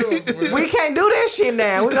 We can't do that shit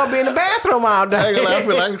now. We gonna be in the bathroom all I ain't gonna lie, I day.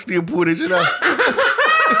 feel like I can still pull this shit out.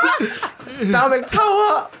 Stomach toe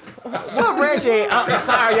up. What, Reggie? Oh,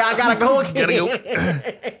 sorry, y'all gotta go again.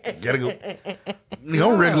 Gotta go.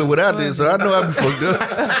 Nigga, I'm regular without this, so I know I be fucked up.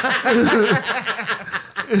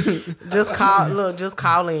 Just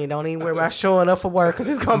call in. Don't even worry about showing up for work because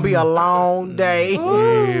it's gonna be a long day.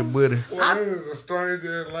 Yeah, buddy. Well, that is a strange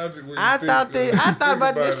ass logic. When you I think thought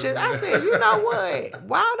about this it, shit. I man. said, you know what?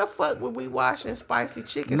 Why the fuck would we washing spicy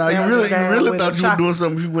chicken? Nah, you sandwiches down really with thought the you were chocolate? doing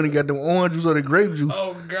something if you wouldn't got them orange juice or the grape juice.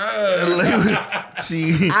 Oh God! Like,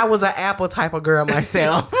 she, I was an apple type of girl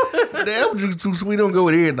myself. the apple juice too sweet. Don't go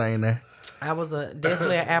with everything now. I was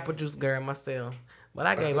definitely an apple juice girl myself. But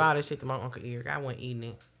I gave all this shit to my Uncle Eric. I wasn't eating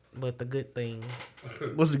it. But the good things,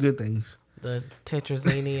 What's the good things? the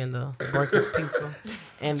tetrazzini and the breakfast pizza,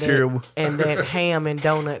 and Terrible. that ham and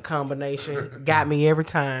donut combination got me every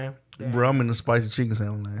time. Bro, I'm in the spicy chicken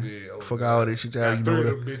sandwich line. Yeah, okay. Fuck all that shit y'all Got eating 3 over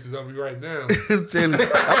of there. them bitches on me right now. Tell you,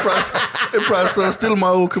 it probably so still my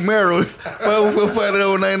old Camaro. If I ever find that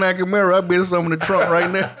old 99 Camaro, I bet it's something in the trunk right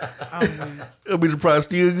now. That bitch probably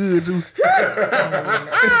still good too.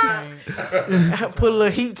 Put a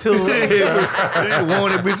little heat to it.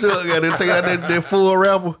 Warm that bitch up, gotta take out that full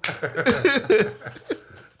wrapper.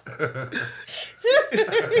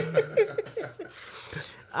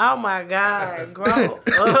 Oh my God, gross.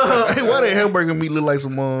 Hey, why that hamburger meat look like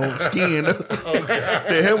some skin?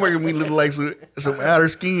 That hamburger meat look like some outer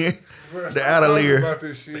skin. The outer layer. About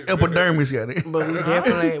this shit, Epidermis got it.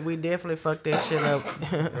 But we definitely fucked that shit up.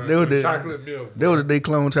 They were the chocolate milk. they were the day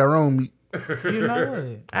clone Tyrone meat. You know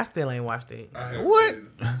what? I still ain't watched it. What?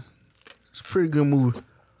 It's a pretty good movie.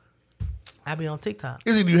 I be on TikTok.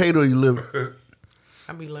 Is it you hate or you love it?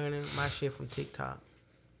 I be learning my shit from TikTok.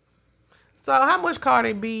 So how much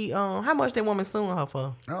Cardi B? How much that woman suing her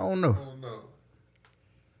for? I don't know. Oh no.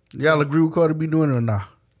 Y'all agree with Cardi B doing it or not?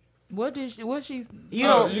 What did she? What she's? You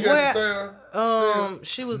know You got the sound?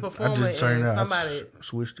 she was I performing just and turned out. somebody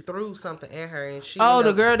Switched it. threw something at her and she. Oh, ended the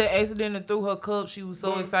up- girl that accidentally threw her cup. She was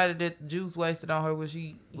so excited that the juice wasted on her when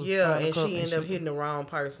she was Yeah, throwing the and cup she ended up hitting the wrong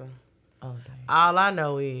person. Oh, dang. All I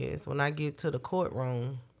know is when I get to the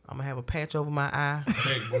courtroom, I'm gonna have a patch over my eye,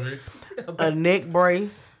 Neck brace. a neck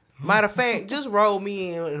brace. Matter of fact, just roll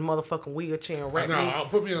me in a motherfucking wheelchair and wrap No, me. I'll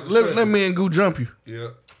put me on the Let stretcher. me and go jump you. Yeah.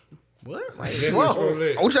 What? Yes, Whoa. it's for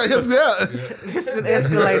leg. I'm trying to help you out. This is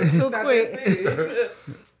escalated too quick.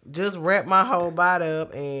 just wrap my whole body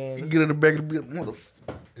up and Get in the back of the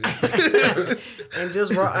motherfucker. and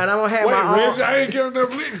just roll. And I'm gonna have Wait, my Rich, arm. I ain't getting enough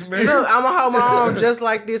licks, man. Look, I'm gonna hold my arm just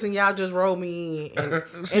like this, and y'all just roll me in. And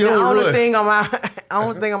the don't only run. thing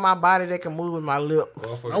on my body that can move is my lip.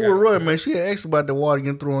 I would run, man. She had asked about the water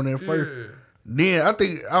getting thrown in first. Yeah. Then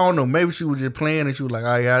I don't know, maybe she was just playing and she was like,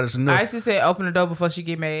 "Oh yeah, that's enough." Icy said, "Open the door before she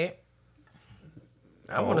get mad."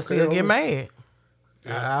 I want to see her get mad.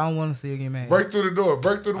 I don't want to see her get mad. Break through the door.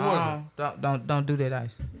 Break through the window. Don't do that,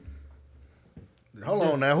 Icy. Hold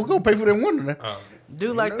on now, who gonna pay for that window now?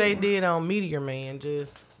 Do like they did on Meteor Man,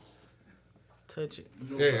 just touch it.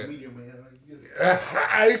 Yeah.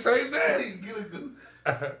 I ain't say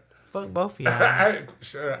that. Fuck both of y'all.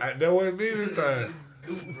 That wasn't me this time.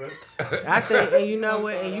 I think, and you know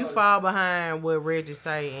what, and you fall behind what Reggie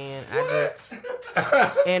say,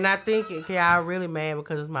 and I think y'all really mad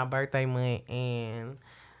because it's my birthday month and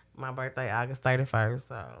my birthday August 31st,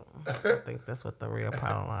 so I think that's what the real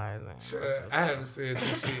problem lies in. I haven't said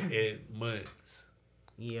this shit in months.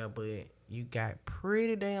 Yeah, but you got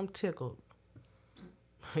pretty damn tickled.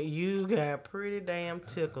 You got pretty damn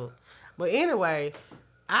tickled. But anyway,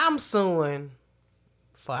 I'm suing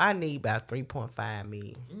for I need about 3.5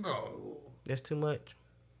 million. No. That's too much.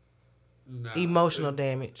 Nah, Emotional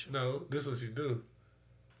damage. No, this is what you do.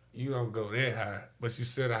 You don't go that high, but you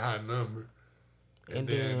set a high number. And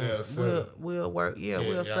then then they'll settle. we'll work. Yeah, Yeah,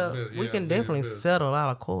 we'll y'all settle. better- We yeah, can we definitely better. settle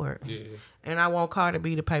out of court. Yeah. And I want Cardi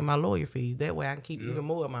B to pay my lawyer fees. That way I can keep even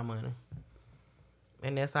more of my money.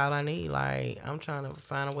 And that's all I need. Like, I'm trying to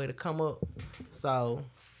find a way to come up. So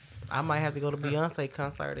I might have to go to Beyonce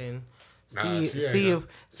concert and Nah, see she ain't see gonna-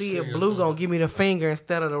 she if ain't Blue gonna- gonna give me the finger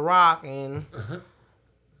instead of the rock, and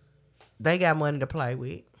they got money to play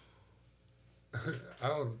with. I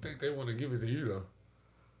don't think they want to give it to you though.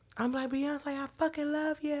 I'm like, Beyonce, I fucking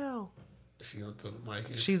love you. She gonna throw the mic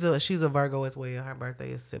in. She's a Virgo as well. Her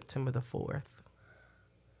birthday is September the 4th.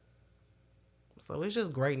 So it's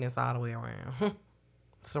just greatness all the way around.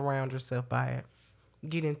 Surround yourself by it.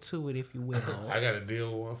 Get into it if you will. I got to deal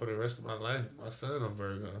with one for the rest of my life. My son a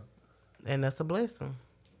Virgo. And that's a blessing.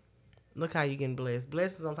 Look how you getting blessed.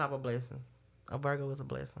 Blessings on top of blessings. A Virgo is a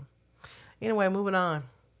blessing. Anyway, moving on.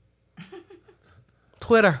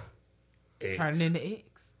 Twitter. Turning into X.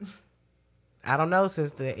 I don't know,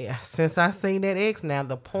 since I seen that X now,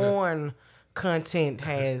 the porn content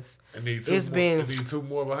has It need two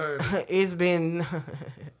more behind. it's been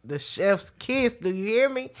the chef's kiss. Do you hear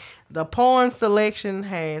me? The porn selection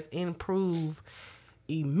has improved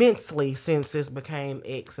immensely since it became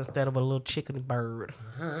X instead of a little chicken bird.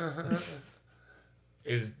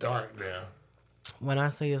 It's dark now. When I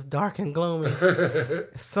say it's dark and gloomy,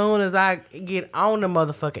 as soon as I get on the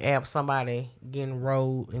motherfucking app, somebody getting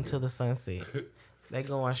rolled into the sunset. They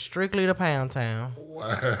going strictly to Pound Town. Wow.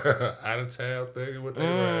 Out of town thing with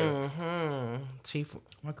their right. Chief,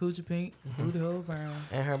 My coochie pink, booty hole brown.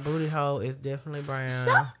 and her booty hole is definitely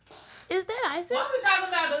brown. Is that Isis? What we talking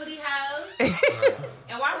about booty hoes?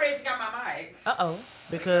 And why Reggie got my mic? Uh-oh.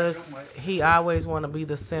 Because he always want to be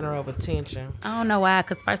the center of attention. I don't know why,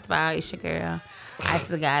 because first of all, it's your girl, Ice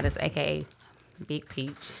the Goddess, a.k.a. Big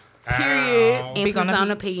Peach. Period. Emphasis on the on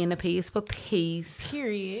the peach. P, and the P is for peace.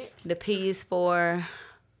 Period. The P is for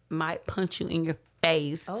might punch you in your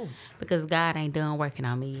face. Oh. Because God ain't done working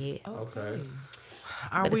on me yet. Okay.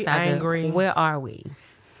 Are But we it's all good. angry? Where are we?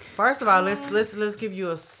 First of all, let's give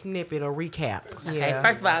you a snippet, a recap. Okay,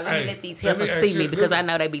 first of all, let me Hey, let these let me helpers ask see me you- because let I me-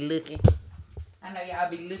 know they be looking. I know y'all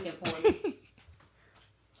be looking for me.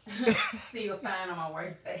 Still fine on my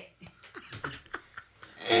worst day.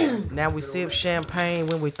 Now we sip champagne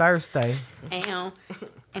when we thirsty. And now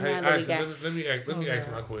Hey, that we actually, got let me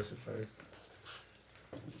ask my question first.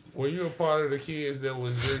 Were you a part of the kids that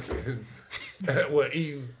was drinking,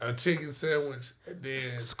 eating a chicken sandwich and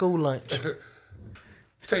then School lunch.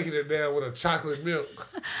 taking it down with a chocolate milk?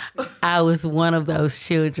 I was one of those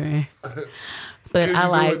children. But Can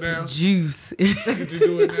I you do it now? like juice. Could you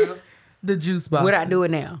do it now? The juice box. Would I do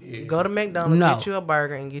it now? Go to McDonald's, No. get you a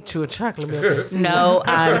burger, and get you a chocolate milk. and see. No,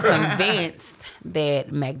 I'm convinced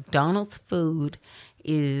that McDonald's food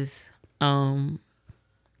is They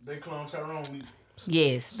clone Tyrone.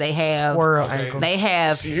 yes, they have Squirrel Okay. ankle. they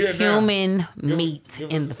have She here now. human meat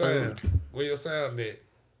Give in us the a sound. food. Where your sound at?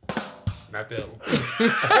 Not that one.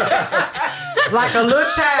 Like a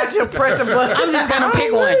little child, you're pressing buttons. I'm just gonna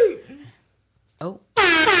pick one. Oh.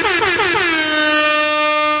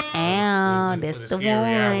 Ow, For that's the the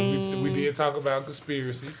scary hour, one. we did talk about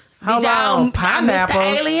conspiracies. Hold Did y'all on, I missed the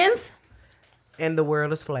pineapples, aliens? and the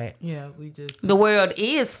world is flat. Yeah, we just. The world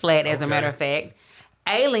is flat, as a matter of fact.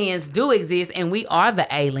 aliens do exist, and we are the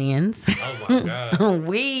aliens. Oh my God.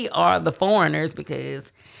 We are the foreigners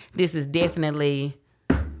because this is definitely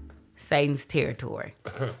Satan's territory.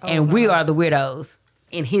 And we are the weirdos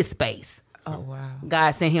in his space. Oh, wow.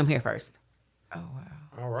 God sent him here first. Oh,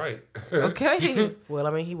 wow. All right. Okay. Well,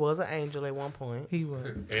 I mean, he was an angel at one point. He was.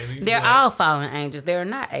 They're all fallen angels. They're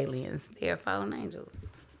not aliens. They're fallen angels.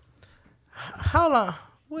 Hold on.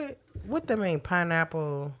 What that mean?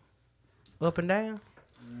 Pineapple up and down?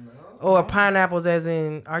 No. Or pineapples as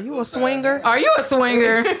in, are you a swinger? Are you a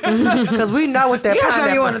swinger? Because we know what that You got pineapple.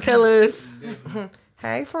 something you want to tell us?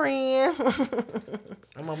 Hey, friend.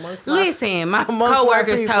 I'm amongst my- Listen, my amongst my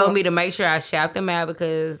coworkers people. told me to make sure I shout them out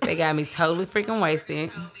because they got me totally freaking wasted.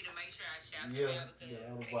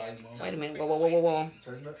 Wait a minute. Whoa.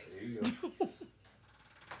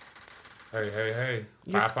 Hey.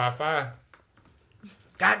 555.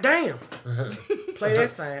 God damn. Play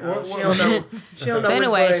that sound. She don't know. She don't know. So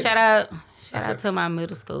anyway, which shout out to my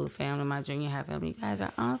middle school family, my junior high family. You guys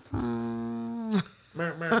are awesome.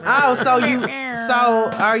 Oh,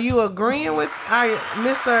 so are you agreeing with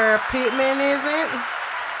Mr. Pittman, isn't?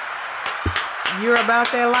 You're about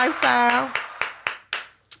that lifestyle?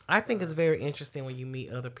 I think it's very interesting when you meet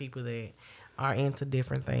other people that are into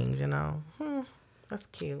different things, you know. That's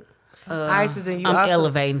cute. Isis, and you I'm also,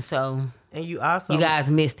 elevating, so and you also you guys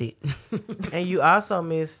missed it. and you also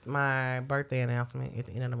missed my birthday announcement at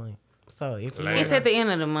the end of the month. So if you It's at the end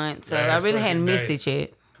of the month, so I really hadn't missed it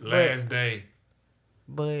yet. Last day.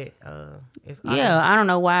 But it's Yeah, I don't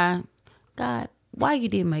know why. God, why you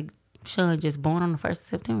didn't make Sean just born on the 1st of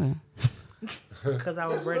September? because I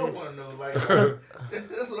was ready. That's what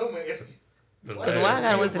I'm asking. Because why I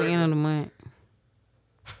gotta wait till the end of the month?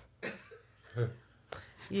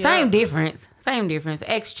 Yeah. Same difference.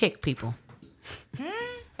 Ask Czech people.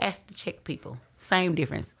 Ask the Czech people. Same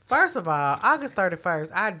difference. First of all, August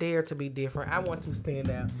 31st, I dare to be different. I want to stand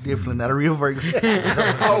out. Definitely not a real Virgo.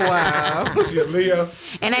 Oh, wow. She a Leo.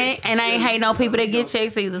 And I ain't hate no people that get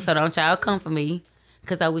checks either, so don't y'all come for me.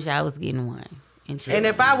 Because I wish I was getting one. And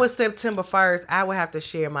if I was September 1st, I would have to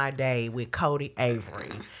share my day with Cody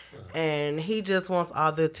Avery. And he just wants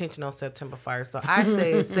all the attention on September 1st. So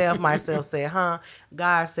I said, myself said,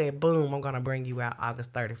 God said, boom, I'm going to bring you out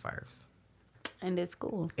August 31st. And it's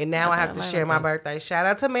cool. And now I have to share my birthday. Shout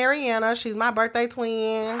out to Mariana. She's my birthday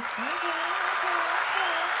twin.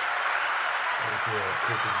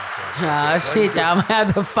 Oh, shit, y'all might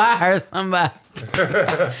have to fire somebody.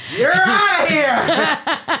 You're out of here.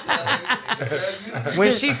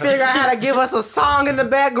 When she figure out how to give us a song in the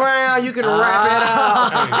background, you can wrap it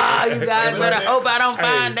up. You guys better hope I don't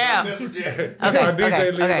find out. Okay. I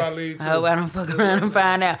hope I don't fuck around and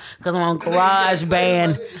find out. Because I'm on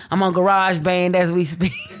GarageBand. As we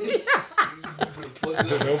speak.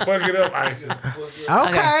 Don't fuck it up, Isis.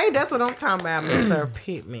 Okay, that's what I'm talking about, Mr.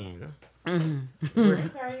 Pittman.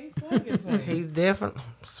 Okay, so I get swing. He's different.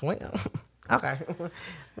 Swim. Okay.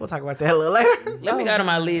 We'll talk about that a little later. Let me go to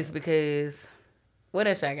my list because what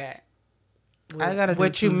else I got? I gotta do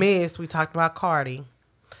What you two. missed, we talked about Cardi.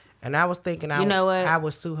 And I was thinking You know what? I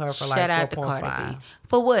would sue her for like Shout out to 4.5. Cardi B.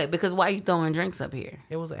 For what? Because why you throwing drinks up here?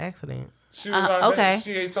 It was an accident. She was like, Okay.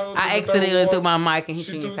 She ain't told I them to accidentally throw threw my water. mic and hit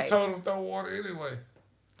you in your face. told them to throw water anyway.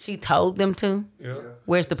 She told them to? Yeah.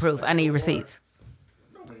 Where's the proof? I need receipts.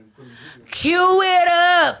 Cue it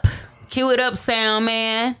up. Cue it up, sound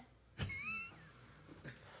man.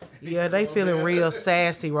 Yeah, they feeling real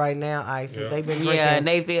sassy right now, Isis. Yeah. They've been drinking. Yeah,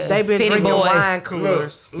 they feel They've been city drinking boys. wine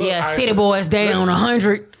coolers. Look, Yeah, Isis, city boys down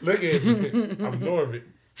 100. Look at me. I'm Norbit.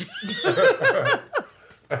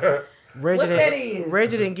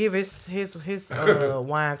 Reggie didn't give his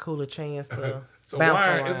wine cooler chance to It's a bounce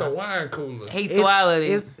wine. around. It's a wine cooler. He swallowed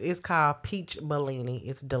it. It's called Peach Bellini.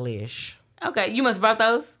 It's delish. Okay, you must have brought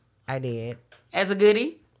those I did. as a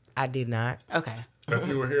goodie? I did not. Okay. If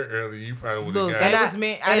you were here earlier, you probably would Look, have got that it. was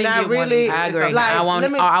meant. I and didn't I get one. really- I It's agree. okay.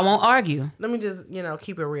 Like, I won't argue. Let me just,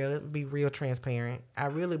 keep it real. Be real transparent. I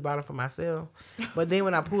really bought them for myself. But then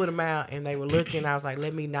when I pulled them out and they were looking, I was like,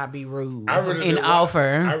 let me not be rude. I really An didn't offer.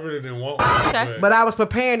 I really didn't want one. Okay. But I was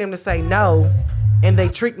preparing them to say no, and they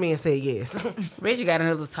tricked me and said yes. Reggie got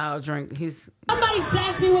another tall drink. He's Somebody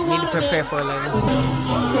splash me with need to water, prepare bitch. for it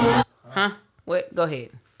later. Huh? What? Go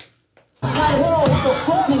ahead.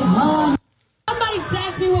 Somebody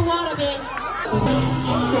splash me with water, bitch.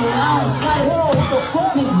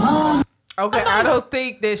 Okay, I don't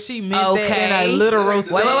think that she meant that in Okay. a literal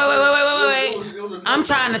sense. Wait. I'm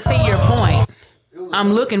trying to see your point.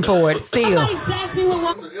 I'm looking for it still. Somebody splash me with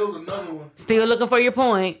water. It was another one. Still looking for your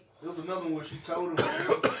point. It was another one where she told him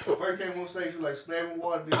first came on stage, she was like slapping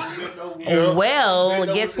water, then she bent over. Well,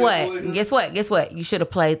 guess what? Guess what? You should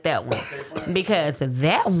have played that one because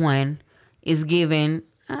that one is giving.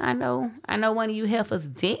 I know one of you heifers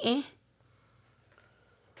didn't.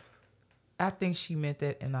 I think she meant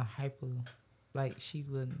that in a hyper, like she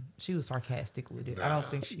was sarcastic with it. I don't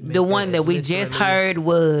think she meant The one that we literally. just heard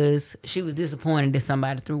was she was disappointed that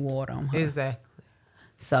somebody threw water on her. Exactly.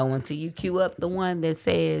 So until you cue up the one that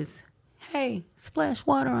says, "Hey, splash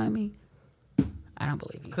water on me," I don't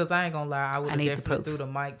believe you. Cause I ain't gonna lie, I would have need the definitely proof. threw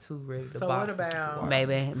the mic too ready to So box. what about-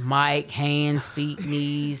 Baby, mic, hands, feet,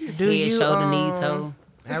 knees, Do head, you, shoulder, knee, toe.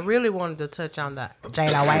 I really wanted to touch on the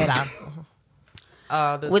Jada Waiter.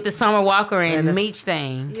 With the Summer Walker and And the- Meech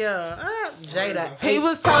thing. Yeah, Jada. He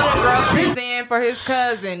was toting groceries in for his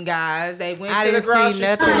cousin, guys. They went I to the didn't grocery see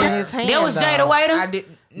nothing store. in his hand. That was though. Jada Waiter? I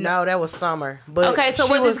didn't. No, that was Summer. But Okay, so she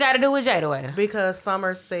what was, this got to do with Jada Waiter? Because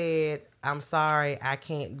Summer said, "I'm sorry, I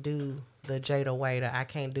can't do the Jada Waiter. I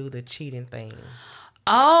can't do the cheating thing."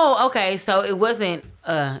 Oh, okay. So it wasn't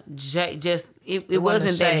it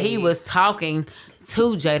wasn't that he shade. was talking to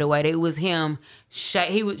Jada Waiter. It was him.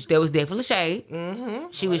 There was definitely shade.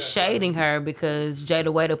 Mm-hmm. She was shading her because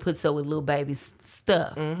Jada Waiter puts up with little baby's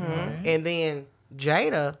stuff. Mm-hmm. And then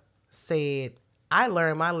Jada said, "I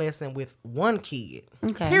learned my lesson with one kid."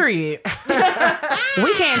 Okay. Period.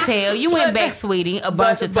 We can't tell. You went back, sweetie, a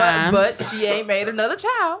bunch of times. But she ain't made another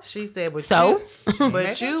child. She said, "But So?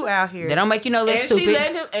 you out here." They don't make you no less And stupid. she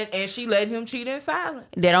let him and she let him cheat in silence.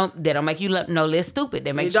 They don't make you no less stupid.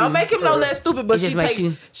 They make It don't make him no less stupid, but It just makes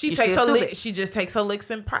you still stupid. she just takes her licks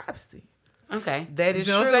in privacy. Okay. That is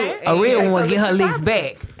You know true. what I'm saying? And A she real takes one her will get her licks licks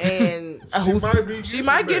back. And She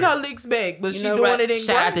might get her licks back, but she doing it in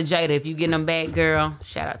Shout out to grace. Jada. If you getting them back, girl,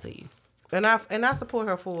 shout out to you. And I support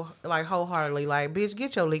her full, like, wholeheartedly. Like, bitch,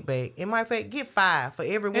 get your lick back. In my fact, get 5 for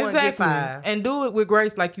every one. Get 5. And do it with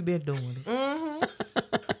grace like you've been doing it. Mm-hmm.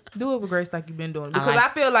 Do it with grace like you've been doing it. Because like- I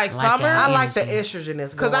feel like like Summer. that. I like the estrogen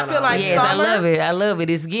that's going Because I feel like Yes, I Summer. love it. I love it.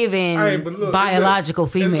 It's giving Hey, but look, biological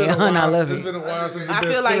it's been a female, and I while- love It's it. been a while since I it's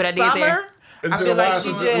feel been- like what I did Summer. there? It's I been feel a like while she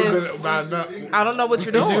since we've been just. about now- I don't know what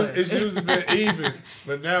you're doing. It's usually been even,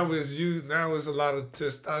 but now it's used. Now it's a lot of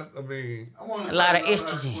testosterone. I mean, A lot of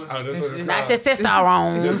estrogen. oh, that's what it's Not called.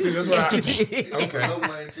 testosterone. See, that's what I- Estrogen. Okay.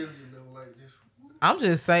 I'm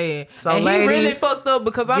just saying. So, And he ladies, really fucked up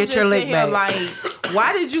because I'm get just your lick sitting here back. like,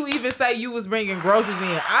 why did you even say you was bringing groceries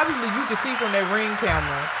in? Obviously, you can see from that ring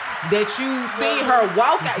camera that you seen her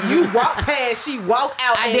walk out. You walk past, she walk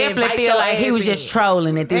out. I and definitely invite feel your like he ass was in. just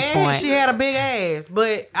trolling at this And point. she had a big ass.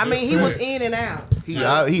 But, I mean, he was in and out. He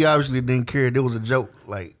obviously didn't care. It was a joke.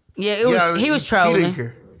 Like Yeah, it was. He was trolling. He didn't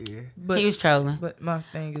care. Yeah. But, He was trolling. but my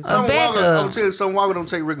thing is, Some back walker, up. I'm tell you, some walker don't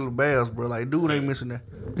take regular baths, bro. Like dude ain't missing that.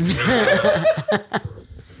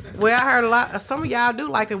 Well, I heard a lot. Some of y'all do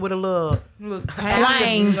like it with a little look,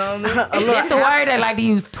 Twang. you know what I mean? That's the word they like to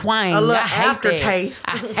use. Twang. a little I hate aftertaste.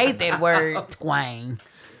 that. I hate that word. Twang.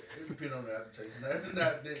 It depends on the aftertaste.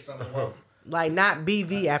 Not that something walker. like not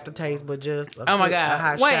BV aftertaste, but just Oh my a God.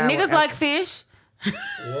 hot Wait, shower niggas after- like fish?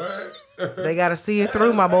 What? They gotta see it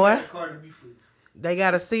through, my boy. They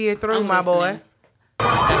gotta see it through, I'm my boy.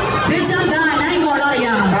 Bitch, I'm done. I ain't gonna lie to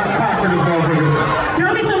y'all.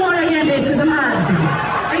 Throw me some water again, bitch, cause I'm hot.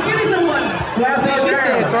 And give me some water. See, she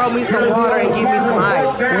said, "Throw me some water and give me some ice."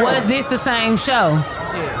 Was this the same show? Woo,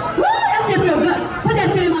 that shit feel good. Put that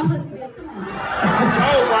shit in my pussy, bitch. Come on.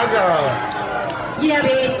 Oh my God! Yeah,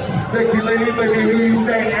 bitch. Sexy lady, let me hear you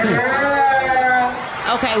say,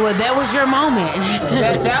 Okay, well, that was your moment.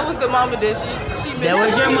 that was the moment that she missed. That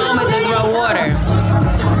was your moment to throw water.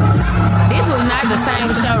 This was not the same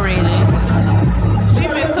show, Reggie. She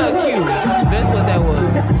missed her cue. That's what that was.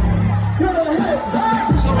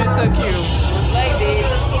 She missed her cue.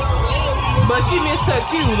 But she missed her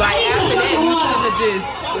cue. Like after that, you shouldn't have just.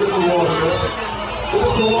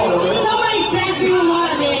 Somebody smash me with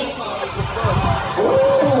water, bitch.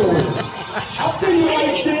 I'll see you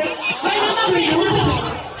like shit. Wait, what's up here? What's up here?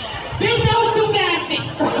 Bitch, that was too fast,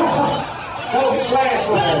 bitch. That was splash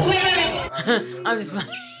water. Wait. I'm just playing.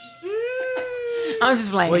 I'm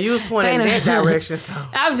just playing. Well, you was pointing in that direction, so.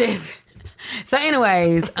 I was just. So,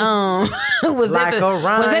 anyways, was Like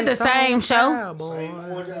that the same show? Cowboy.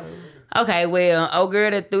 Okay, well, old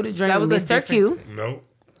girl that threw the drink That was a missed her cue. Nope.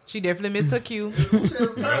 She definitely missed her cue.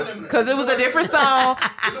 Because it was a different song.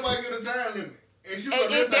 Nobody get a time limit. And she was on It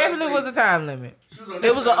this side definitely of was the a time limit. stage. She on It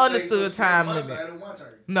this was side an of the stage, understood so she on time my limit. side and my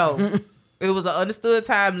turn. No. It was an understood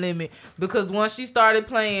time limit because once she started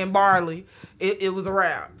playing Barley, it was a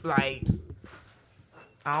wrap. Like,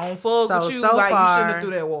 I don't fuck So- with you. so Like, you far- shouldn't have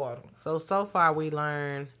threw that water. So far we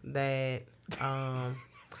learned that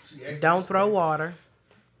Don't throw water.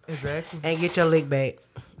 Exactly. And get your lick back.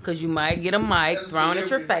 Because you might get a mic thrown at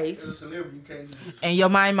your face. And your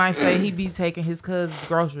mind might say he be taking his cousin's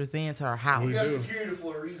groceries into her house.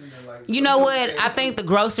 You know what? I think the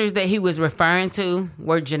grocers that he was referring to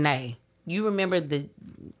were Janae. You remember the...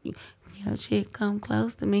 Yo, shit, come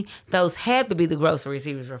close to me. Those had to be the groceries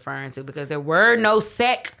he was referring to because there were no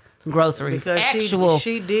sack groceries. Because actual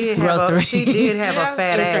she did have a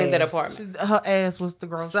fat ass. That apartment. Her ass was the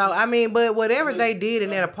grocery. So I mean, but whatever they did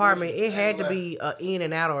in that apartment, it had to be an in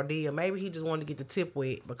and out ordeal. Maybe he just wanted to get the tip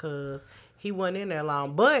wet because he wasn't in there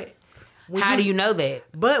long. But how do you know that?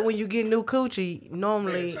 But when you get new coochie,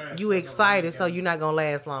 normally you excited, so you're not gonna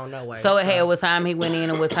last long no way. So it had what time he went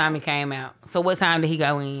in and what time he came out. So what time did he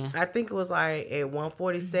go in? I think it was like at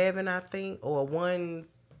 1:47, I think, or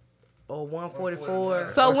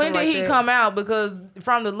 1:44. So when did he come out? Because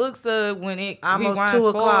from the looks of when it almost rewinds 2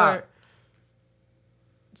 o'clock. forward,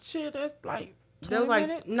 shit, that's like 20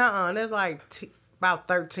 minutes. That's like about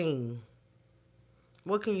 13.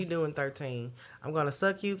 What can you do in 13? I'm gonna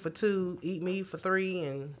suck you for 2, eat me for 3,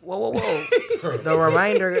 and whoa. the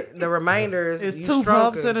remainder is it's 2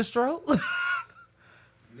 pumps and a stroke.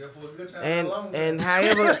 And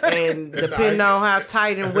however, and depending on how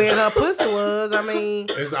tight and wet her pussy was, I mean,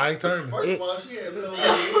 it's Ike Turner. First of all, she had little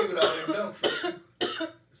head without that dump truck.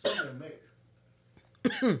 Something mad.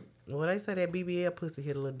 Well, they say that BBL pussy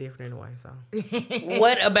hit a little different anyway. So,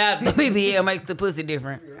 what about the BBL makes the pussy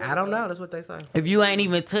different? I don't know. That's what they say. If you ain't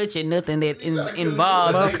even touching nothing that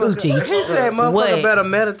involves the coochie, he said, "Motherfucker better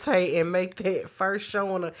meditate and make that first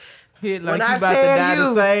show on a." Hit like when I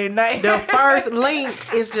tell you, the first link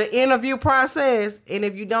is the interview process, and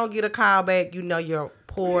if you don't get a call back, you know your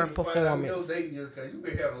poor performance. You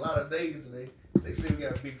been having a lot of days today. They say we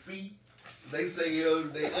got big feet. They say they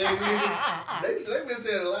ugly. They been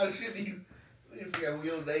saying a lot of shit to you. You forgot who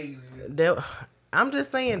your days. I'm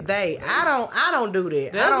just saying I don't do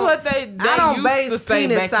that. That's what they I don't used base to say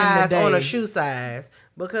penis back in the size on a day. shoe size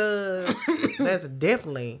because that's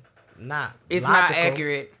definitely not. It's logical. not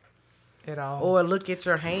accurate at all. Or look at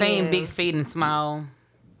your hands. Same big feet and small.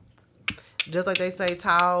 Just like they say,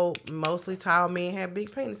 mostly tall men have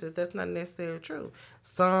big penises. That's not necessarily true.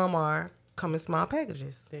 Some come in small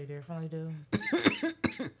packages. They definitely do.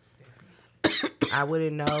 I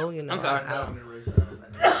wouldn't know, you know. I'm sorry.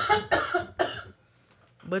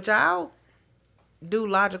 But y'all do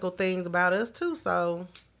logical things about us too, so.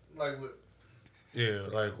 Like what? Yeah,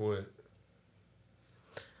 like what?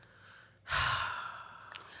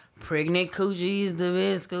 Pregnant coochie is the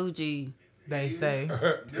best coochie. They say.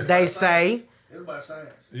 They say. It's about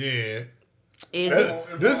science. Yeah. Is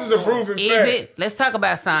it? This is a proven fact. Is it? Let's talk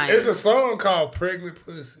about science. It's a song called "Pregnant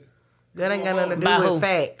Pussy." That ain't got nothing to do with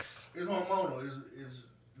facts. It's hormonal. It's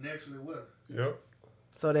naturally wet. Yep.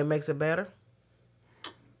 So that makes it better?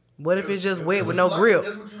 What if it's just wet with no grip?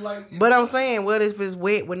 That's what you like. But I'm saying, what if it's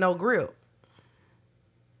wet with no grip?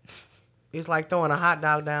 It's like throwing a hot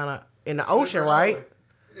dog down in the ocean, right?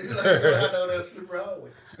 It's like throwing a hot dog down slippery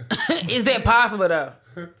hallway. Is that possible though?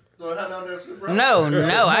 Throwing a hot dog down slippery No, hallway.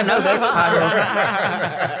 I know that's possible.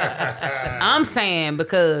 I'm saying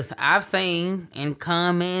because I've seen in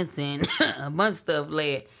comments and a bunch of stuff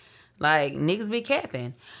like niggas be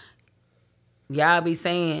capping. Y'all be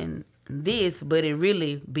saying this, but it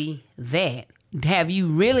really be that. Have you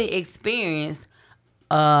really experienced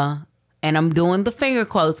and I'm doing the finger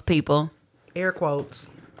quotes, people. Air quotes.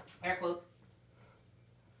 Air quotes.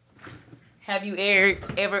 Have you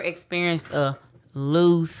ever experienced a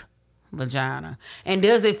loose vagina? And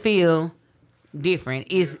does it feel different?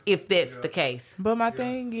 If that's the case? But my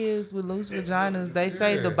thing is with loose vaginas, they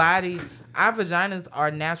say the body, our vaginas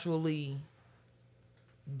are naturally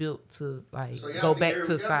built to go back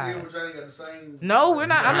to size. No, we're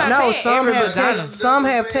not. I'm not saying some every have vagina. some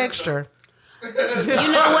have texture. You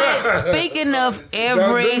know what? Speaking of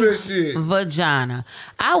every vagina,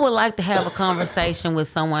 I would like to have a conversation with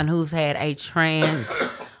someone who's had a trans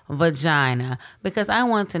vagina because I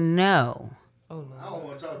want to know. Oh, no. I don't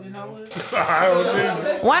want to talk to you. Know what?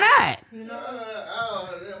 Why not? I'm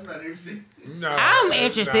not interested. No, I'm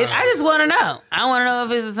interested. I just want to know. I want to know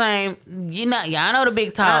if it's the same. Y'all know the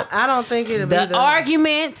big talk. I don't think it'll be The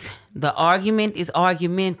argument is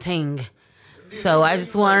argumenting. So I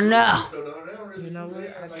just want to know. You know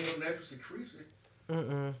what?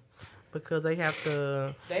 Because they have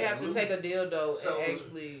to. They have to take a dildo and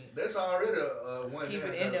actually. That's already one. Keep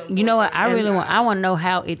it in them. You know what? I want to know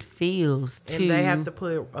how it feels to. And they have to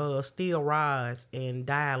put steel rods and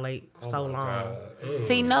dilate so long.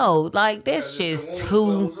 See, no, like that's just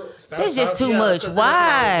too. That's just too much.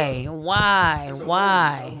 Why?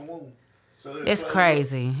 It's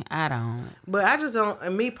crazy. I don't. But I just don't.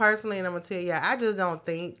 And me personally, and I'm gonna tell you, I just don't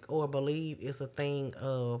think or believe it's a thing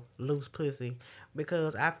of loose pussy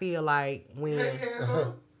because I feel like when.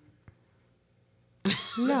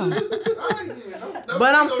 No.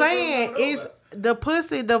 But I'm saying it's the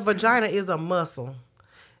pussy, the vagina is a muscle.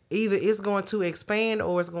 Either it's going to expand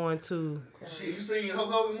or it's going to. Shit, you seen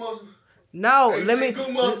Hulk Hogan muscles? No, Hey, let me.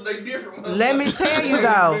 good muscles, they different muscles. Let me tell you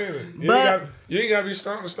though. You ain't gotta be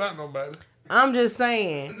strong to slap nobody. I'm just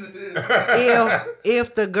saying,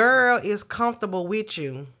 if the girl is comfortable with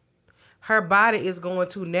you, her body is going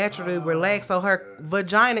to naturally relax, so her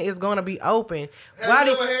vagina is going to be open. Have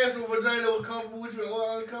you ever had some vagina that was comfortable with you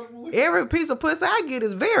or uncomfortable with you? Every piece of pussy I get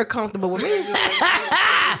is very comfortable with me. Your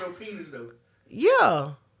penis though.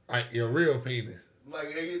 Yeah. Like your real penis. Like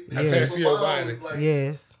attached to your body.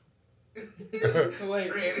 Yes. You guys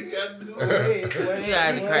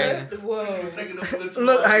are crazy.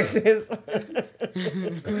 Look like this.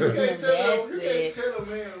 You can't tell them,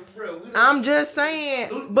 man, bro. I'm just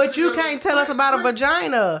saying, but you can't tell us about a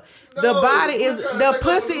vagina. The body is, the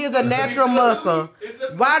pussy is a natural muscle.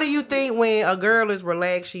 Why do you think when a girl is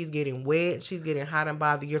relaxed, she's getting wet, she's getting hot and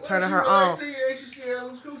bothered, you're turning her on?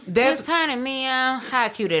 That's turning me on. How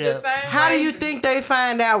cute it up. How do you think they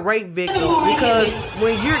find out rape victims? Because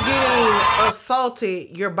when you're getting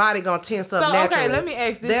assaulted, your body gonna tense up naturally. Okay, let me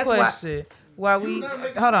ask this question.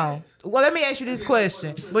 Hold on. Well, let me ask you this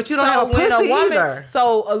question. But you don't have a pussy either.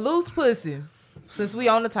 So a loose pussy, since we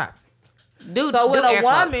on the top. So when a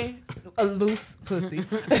woman, a loose pussy.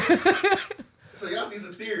 So y'all think it's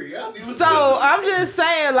a theory. So I'm just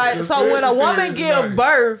saying, like, so when a woman give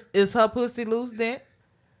birth, is her pussy loose then?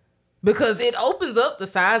 Because it opens up the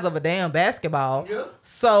size of a damn basketball. Yeah.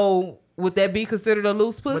 So would that be considered a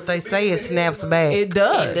loose pussy? But they say it snaps back. It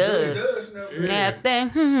does. It does. Snap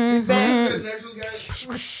that.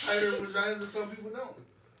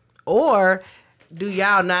 Or do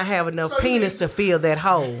y'all not have enough penis to fill that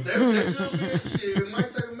hole? Shit, it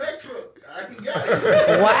might take a Mack truck. I ain't got it.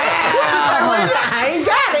 Wow. I ain't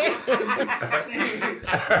got it.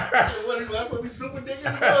 That's what we super digging.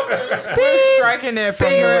 We're striking that from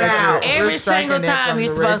Figure it out. Every single time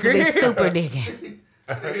you're supposed to be super digging.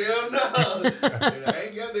 Hell no. I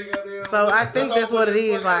ain't got that goddamn. So I think that's what it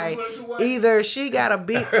is. Like either she got a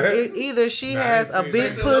big, either she has a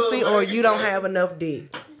big pussy, or you don't have enough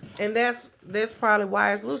dick, and that's probably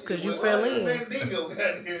why it's loose because you fell in.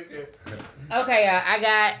 Okay, I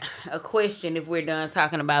got a question. If we're done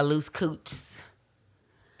talking about loose cooches,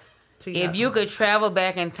 if you could travel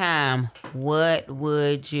back in time, what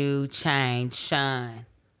would you change, Sean?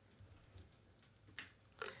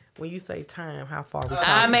 When you say time, how far we talking?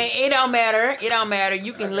 I mean, it don't matter. It don't matter.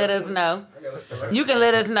 You can let us know. You can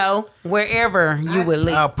let us know wherever you would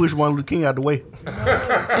live. I'll push Martin Luther King out the way.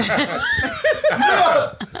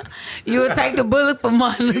 You would take the bullet for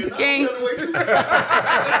Martin Luther King?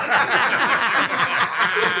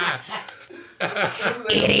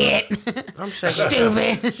 Idiot. I'm shaking.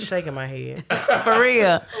 Stupid. Shaking my head. For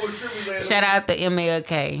real. Shout out to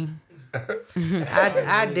MLK.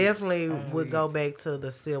 I definitely would go back to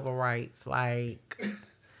the civil rights, like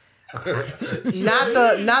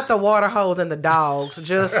not the water holes and the dogs,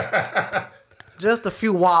 just a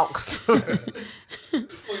few walks.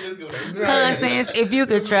 Constance, if you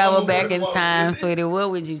could travel back in time, sweetie,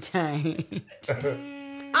 what would you change?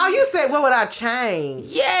 Oh, you said what would I change?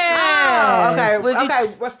 Yeah. Oh, okay.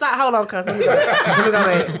 Okay. Well, stop. Hold on, cuz. Let me go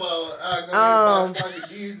back.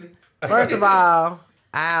 First of all,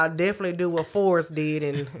 I'll definitely do what Forrest did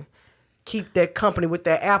and keep that company with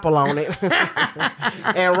that apple on it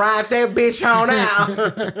and ride that bitch on out.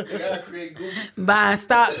 Buying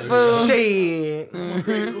stocks, food. Shit.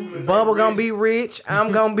 Bubba gonna be rich.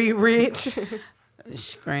 I'm gonna be rich.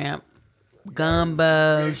 Shrimp,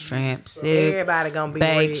 gumbo, shrimp soup. Everybody gonna be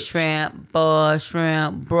baked rich. shrimp, boiled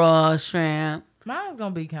shrimp, broiled shrimp. Mine's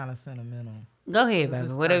gonna be kind of sentimental. Go ahead, baby.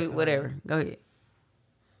 Whatever. Go ahead.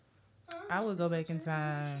 I would go back in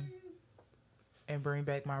time and bring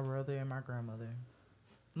back my brother and my grandmother.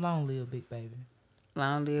 Long live Big Baby.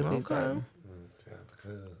 Long live Big Baby.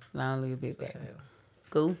 Long live Big Baby.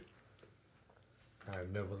 Cool. I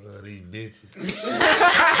never love these bitches.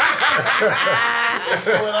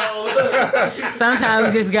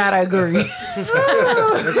 Sometimes you just gotta agree.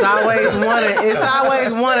 It's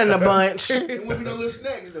always one in the bunch.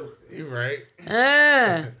 You right.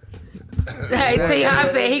 Hey, T-Hop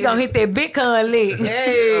said he gonna hit that Bitcoin lick.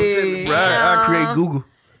 Hey, I'll create Google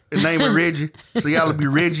and name it Reggie, so y'all will be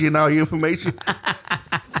Reggie and all your information.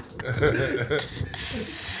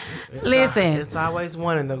 Listen, it's always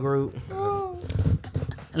one in the group.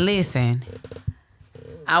 Listen,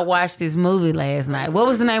 I watched this movie last night. What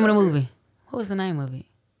was the name of the movie? What was the name of it?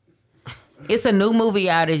 It's a new movie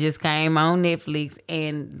out that just came on Netflix,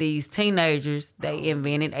 and these teenagers, they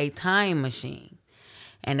invented a time machine.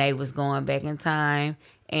 And they was going back in time,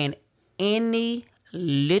 and any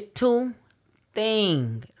little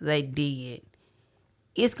thing they did,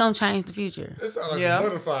 it's gonna change the future. It sounds like a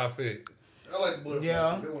butterfly effect. I like the butterfly.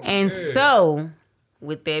 Yeah. And so,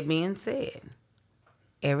 with that being said,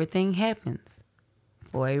 everything happens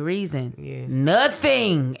for a reason. Yes.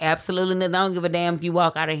 Nothing. Absolutely nothing. Don't give a damn if you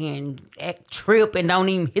walk out of here and trip and don't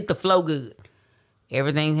even hit the flow good.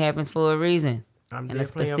 Everything happens for a reason. In a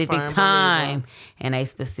specific time and a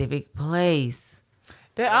specific place.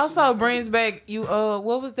 That also brings back you.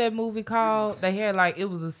 What was that movie called? They had it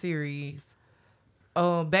was a series.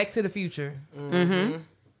 Back to the Future. Mm-hmm.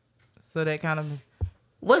 So that kind of.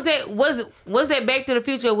 Was that Back to the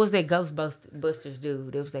Future or was that Ghostbusters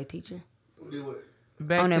dude? That was their teacher?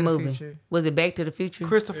 Back on to that the movie. Future. Was it Back to the Future?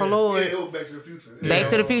 Christopher Lloyd. Yeah, it was Back to the Future. Back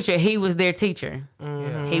to the Future. He was their teacher.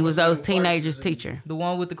 Mm-hmm. He was those teenagers' teacher. The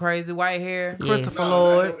one with the crazy white hair. Yes. Christopher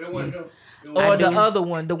Lloyd. Or the other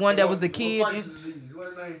one, the one that was the kid. The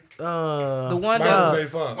one that J.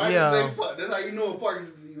 Fox. J. Fox. That's how you know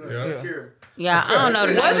Parkinson's disease. Terrible. Yeah, I don't know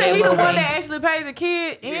the name of Wasn't that he the movie. one that actually paid the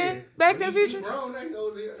kid in Back to the Future?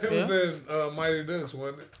 He was in Mighty Ducks,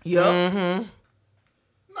 wasn't it? Yup. Mm-hmm.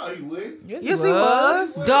 No, he wouldn't. Yes, Yes, he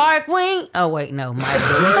was. Darkwing? Oh, wait, no. My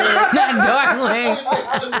bad. Not Darkwing.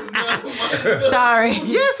 Sorry.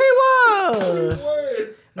 Yes, he was.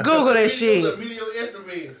 Google that shit. Emilio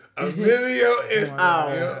Estevez. Emilio Estevez.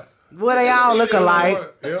 Oh. Well, they all look alike.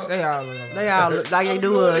 Yeah. They all look alike. They all look like they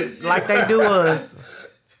do us. Like they do us.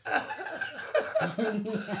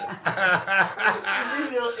 Emilio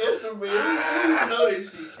Estevez. You know this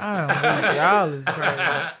shit. I don't know. Y'all is crazy.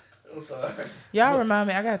 I'm sorry. Y'all remind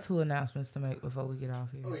me, I got 2 announcements to make before we get off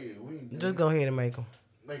here. Oh, yeah. We ain't Just go ahead and make them.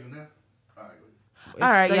 make them now. All right. All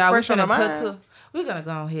right, They y'all. fresh on the mind. We're gonna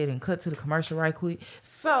go ahead and cut to the commercial right quick.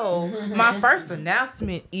 So my first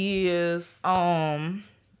announcement is let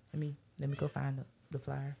me go find the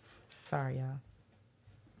flyer. Sorry, y'all.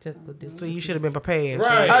 Just put this. So you should have been prepared.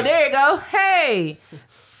 Right. Oh, there you go. Hey.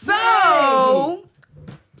 So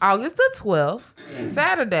August the 12th,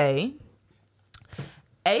 Saturday,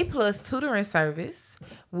 A+ Tutoring Service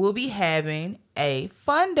will be having a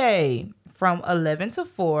fun day from 11 to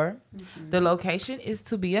 4. The location is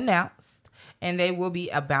to be announced. And they will be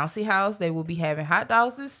a bouncy house. They will be having hot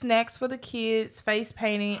dogs and snacks for the kids, face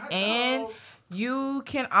painting, and you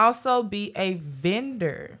can also be a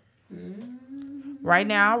vendor. Right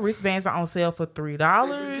now, wristbands are on sale for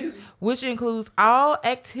 $3, which includes all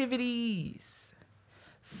activities.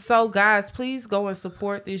 So, guys, please go and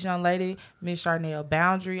support this young lady, Miss Charnel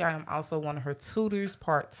Boundary. I am also one of her tutors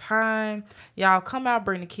part-time. Y'all come out,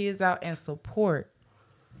 bring the kids out, and support.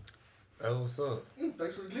 That's what's up.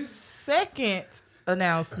 Thanks for listening. Second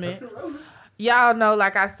announcement. Y'all know,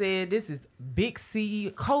 like I said, this is big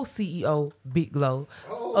CEO, co-CEO, Big Glow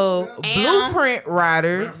of Blueprint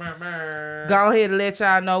Riders. Go ahead and let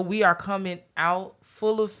y'all know we are coming out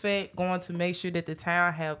full effect, going to make sure that the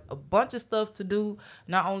town have a bunch of stuff to do,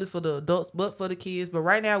 not only for the adults, but for the kids. But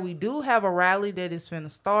right now, we do have a rally that is finna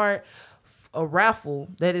start, a raffle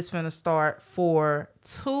that is finna start for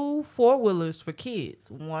 2 4-wheelers for kids,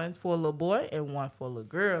 one for a little boy and one for a little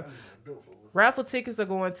girl. Raffle tickets are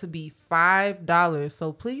going to be $5,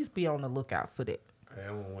 so please be on the lookout for that.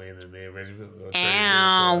 I'm gonna wait in there, Reggie.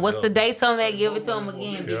 What's the dates on that? Give it to them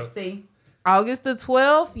again, Big C. August the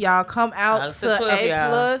 12th, y'all come out August to the 12th,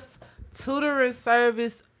 y'all. A+ Tutoring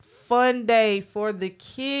Service Fun Day for the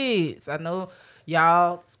kids. I know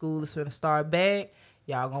y'all school is finna start back.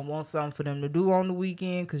 Y'all gonna want something for them to do on the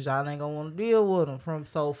weekend because y'all ain't gonna want to deal with them. From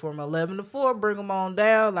 11 to 4, bring them on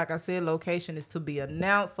down. Like I said, location is to be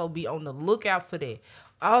announced, so be on the lookout for that.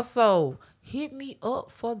 Also, hit me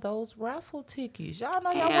up for those raffle tickets. Y'all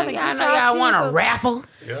know y'all want to get y'all want a raffle.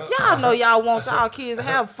 Yeah. Y'all know y'all want y'all kids to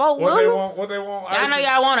have 4-wheelers. What they want? Y'all know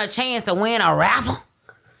y'all want a chance to win a raffle.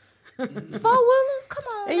 4-wheelers? Come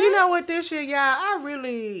on. And you know what, this year, y'all, I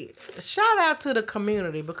really shout out to the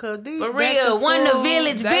community because these For back to real, one the school-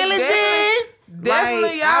 village They villaging.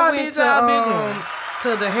 Definitely, y'all I did went y'all big one.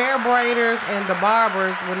 to the hair braiders and the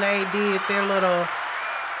barbers when they did their little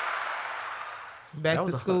Back that to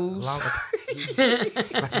was a school. longer-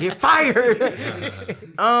 Like get fired.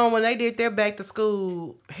 When they did their back to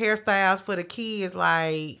school hairstyles for the kids,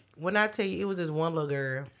 like when I tell you, it was this one little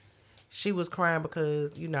girl. She was crying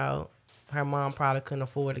because her mom probably couldn't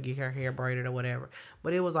afford to get her hair braided or whatever.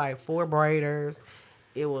 But it was like 4 braiders.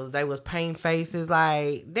 they was paint faces.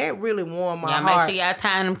 Like, that really warmed my Y'all heart. make sure y'all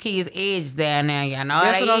tying them kids' edges down now. Y'all know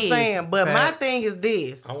That's how what they I'm saying. But my thing is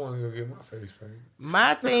this. I want to go get my face painted.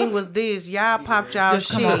 My thing was this. Y'all popped y'all Just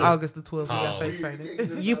shit. come on August the 12th. We got face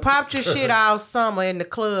painted. You popped your shit all summer in the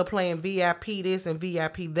club playing VIP this and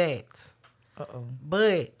VIP that.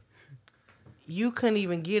 But you couldn't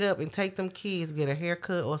even get up and take them kids, get a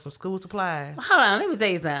haircut or some school supplies. Hold on, let me tell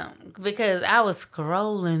you something. Because I was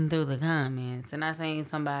scrolling through the comments and I seen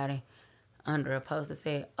somebody under a post that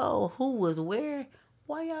said, "Oh, who was where?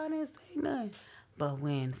 Why y'all didn't say nothing?" But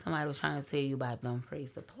when somebody was trying to tell you about them free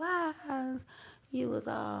supplies, you was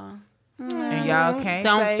all... And y'all can't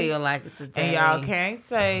don't say, feel like it's a day. And y'all can't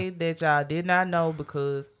say that y'all did not know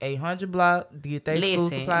because 800 Block did they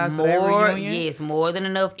school supplies for their reunion. Yes, more than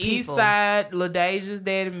enough people. East Side, LaDeja's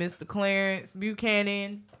daddy, Mr. Clarence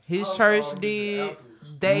Buchanan, his church did.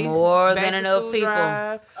 They more back than to enough school people.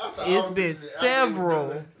 Drive. It's been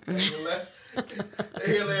several.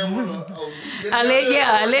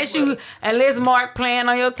 Unless Mark playing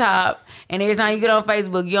on your top, and every time you get on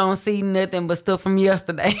Facebook, you don't see nothing but stuff from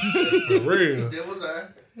yesterday. For real.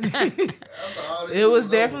 It was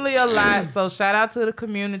definitely a lot. So shout out to the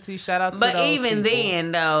community. Shout out to But those even people.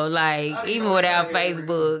 then, though, like even without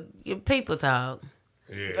Facebook, people talk.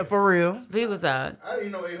 Yeah. For real. People talk. I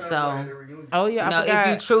didn't know 800 So, oh yeah, no, if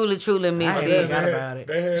you truly missed it, about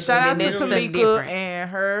it. Shout out to Then that's something Tamika different. and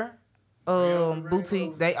her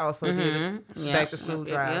boutique. They also did a Yep. back to school Yep,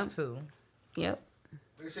 drive yep. too. Yep.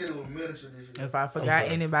 They said it was miniature this year. If I forgot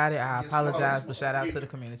anybody, I apologize. But shout out to the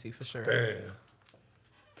community for sure. Damn.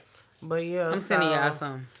 But yeah, I'm sending y'all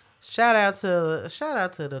some. Shout out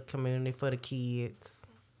to the community for the kids.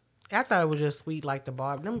 I thought it was just sweet like the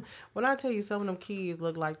barb. Them, when I tell you some of them kids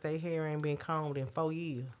look like their hair ain't been combed in 4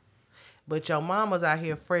 years. But your mama's out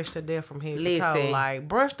here fresh to death from head to toe. Listen. Like,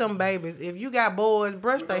 brush them babies. If you got boys,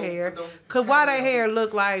 brush their hair. Because why their hair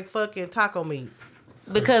look like fucking taco meat?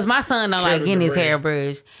 Because my son don't like getting his hair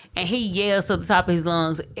brushed. And he yells to the top of his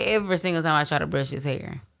lungs every single time I try to brush his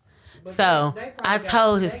hair. So I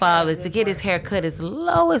told his father to get his hair cut as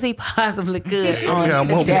low as he possibly could on Yeah, I'm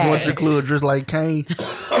today. going to the club dressed like Kane.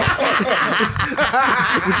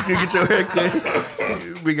 We should get your hair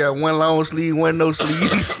cut. We got one long sleeve, one no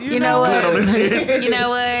sleeve. You know what? You know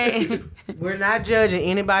what? We're not judging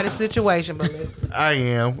anybody's situation, but I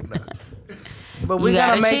am. But we're You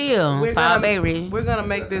gonna gotta make chill. we're gonna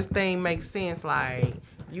make this thing make sense. Like,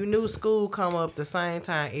 you knew school come up the same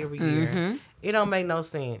time every year. It don't make no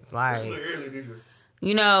sense. Like,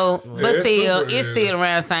 You know, but it's still, super it's early. still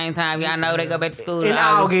around the same time. Y'all know they go back to school in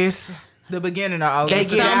August, The beginning of they August.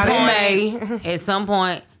 get some out in point- May. At some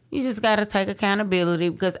point, you just got to take accountability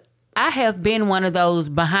because I have been one of those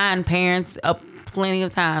behind parents plenty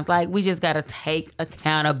of times. Like, we just got to take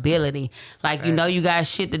accountability. Like, you know you got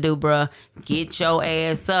shit to do, bruh. Get your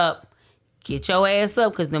ass up. Get your ass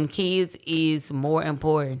up because them kids is more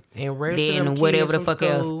important And register than them whatever the kids fuck from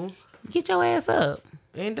else. school Get your ass up.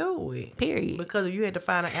 and do it. Period. Because if you had to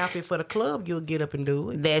find an outfit for the club, you'll get up and do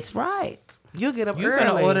it. That's right. You'll get up You early.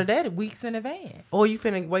 finna order that weeks in advance. Or you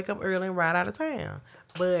finna wake up early and ride out of town.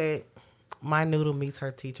 But my noodle meets her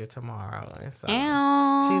teacher tomorrow. And so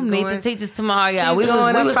She's meet going- the teachers tomorrow, y'all. she's We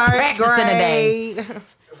going to was first practicing today. grade.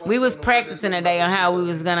 We was practicing today on how we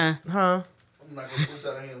was gonna. Huh? I'm not going to push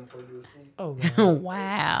out a hand before you do school. Oh, God.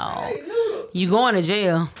 Wow. You going to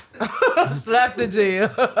jail? Slap the jail.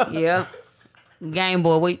 Yep. Game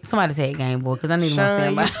Boy. Wait, somebody say Game Boy because I need him on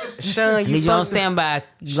standby. Sean, you Need you on fucked the- standby.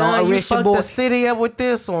 Sean, Gonna you arrest your fucked boy. the city up with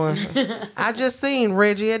this one. I just seen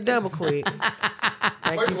Reggie at Double Quick.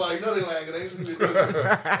 First of all, you know they like it. They should be doing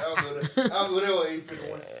it. I'll go there with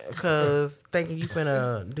 851. Cause thinking you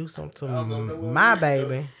finna do something to my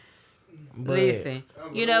baby. But Listen,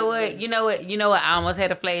 you know what? I almost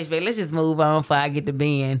had a flashback. Let's just move on before I get to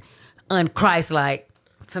being unchristlike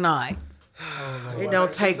tonight. it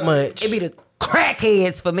don't take much. It be the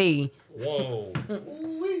crackheads for me. Whoa.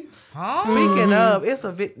 Speaking of, it's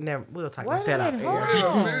a never. We'll talk about that out there. Wait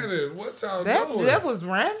a minute. What y'all doing? That was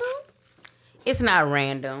random. It's not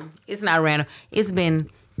random. It's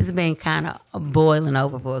been kind of boiling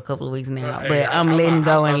over for a couple of weeks now, Hey, but I'm letting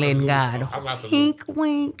go and letting God. I'm out the loop. Wink,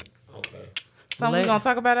 wink. Okay. Something we gonna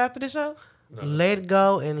talk about after the show? Let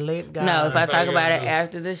go and let God. No, if I That's all talk you about gotta it do.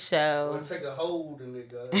 after the show. Take a hold and let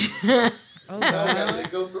go.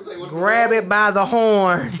 Let go. Grab it by the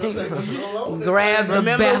horns. Grab the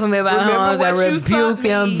Remember- Baphomet by the remember horns and what you rebuke sent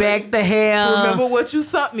him me. back to hell. Remember what you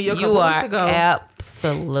sent me a couple You weeks are ago?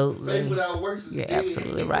 Absolutely. Faith without works is You're dead.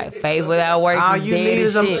 absolutely right. Faith without works All is you dead need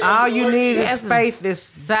as is shit. all you need is faith. This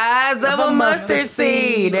Size of a mustard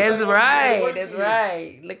seed. That's right. That's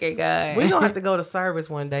right. Look at God. we gonna have to go to service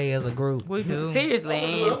one day as a group. We do.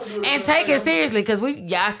 Seriously, and take it seriously, because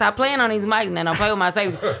y'all stop playing on these mics now. Don't play with my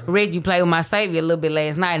savior. Reggie, you played with my savior a little bit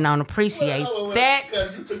last night, and I don't appreciate that.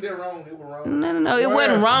 Because you took that wrong. It was wrong. No, it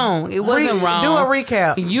wasn't wrong. It wasn't wrong. Do a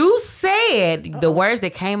recap. You said the words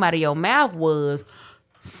that came out of your mouth was,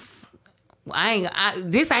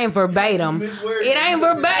 this ain't verbatim. It ain't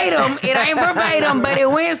verbatim. It ain't verbatim, but it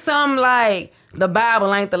went something like, the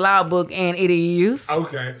Bible ain't the law book, and it is.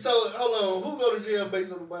 Okay. So hold on, who go to jail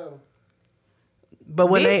based on the Bible? But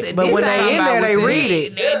when This they I'm in talking there, about they with read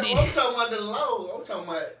it. Yeah, I'm talking about the law. I'm talking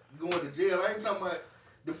about going to jail. I ain't talking about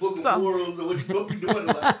the book of morals or what you supposed to be doing.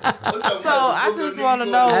 So I just want to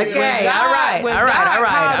know. Okay, all right.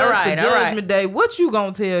 The judgment day. What you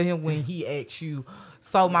gonna tell him when he asks you?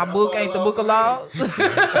 So my book ain't the book of law.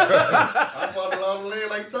 I follow the law of the land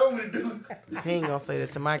like you told me to do. He ain't gonna say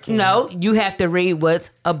that to my kid. No, you have to read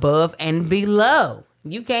what's above and below.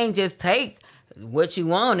 You can't just take what you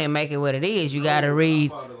want and make it what it is. You got to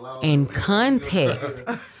read in context.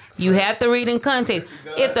 You have to read in context.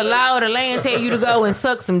 If the law of the land tell you to go and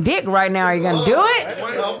suck some dick right now, are you gonna do it?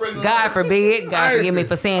 God forbid. God forgive me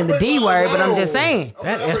for saying the D word, but I'm just saying.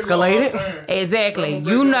 That escalated. Exactly.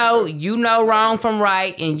 You know wrong from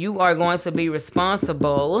right, and you are going to be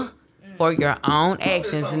responsible for your own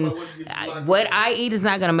actions. And what I eat is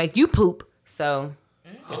not gonna make you poop. So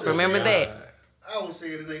just remember that. I was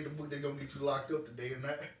saying it ain't the book that's gonna get you locked up today or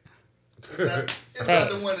not. It's not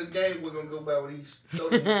the one that game we're gonna go by with these.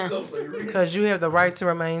 Because you have the right to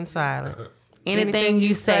remain silent. Anything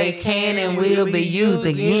you say can and will be used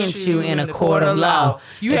against you in a court of law.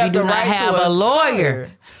 You If have you do the not right have to a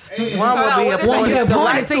lawyer, One will be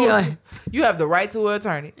appointed. You have the right to an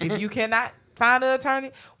attorney. If you cannot find an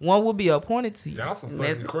attorney, one will be appointed to you. Y'all some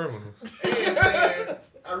fucking criminals.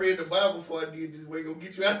 I read the Bible before I did this. Way gonna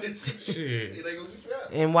get you out there. Shit. It ain't gonna get you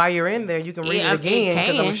out. And while you're in there, you can read Yeah, it again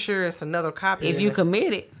because can. I'm sure it's another copy. if in you there.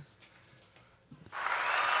 commit it.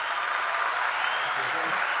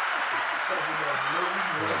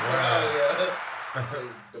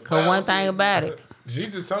 Cause one thing about it,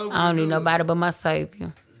 Jesus told me. I don't need nobody but my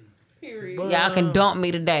Savior. Y'all can dump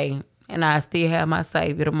me today, and I still have my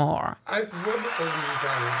Savior tomorrow. ISIS, what the fuck are you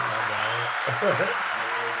talking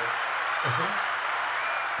about?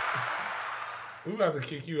 We about to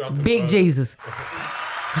kick you out. Big Jesus. Oh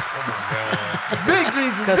my God. Big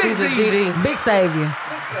Jesus. Because he's a GD. Big Savior.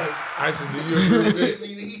 ISIS, do you agree with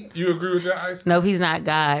that? You agree with that, ISIS? No, he's not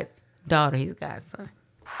God's daughter. He's God's son.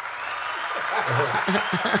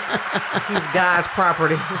 He's God's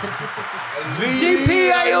property.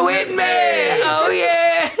 GP, are you with me? Oh,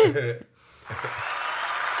 yeah.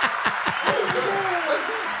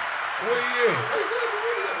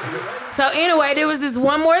 So anyway, there was this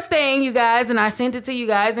one more thing, you guys, and I sent it to you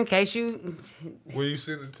guys in case you... Where you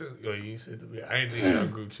send it to? Oh, you sent it to me. I ain't in our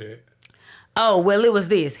group chat. Oh, well, it was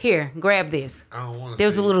this. Here, grab this. I don't want to. There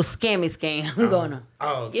was a little scam going on.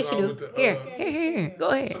 Oh, Yes, you do. Here. Go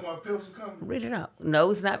ahead. Read it out.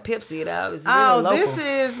 No, it's not Pepsi at all. It's really local. This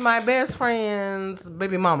is my best friend's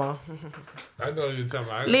baby mama. I know you're talking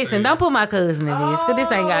about. Listen, don't put my cousin in this, because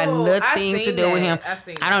this ain't got nothing to do with him.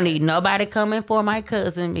 I don't need nobody coming for my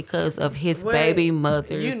cousin because of his baby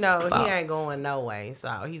mother's You know, fault. he ain't going no way. So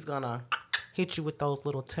he's going to hit you with those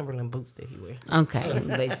little Timberland boots that he wear. Okay,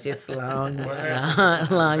 that's just long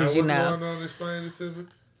as you know. What's going on? Explain it to me.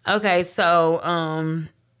 Okay, so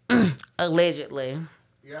allegedly,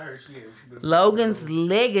 Logan's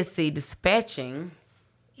Legacy Dispatching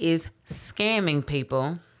is scamming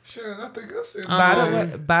people. Shit, I think I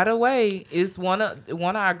said. By the way, it's one of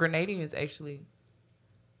our Grenadians actually.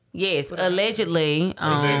 Yes, allegedly. She's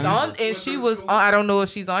on, and she was on. I don't know if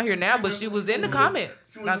she's on here now, but she was in the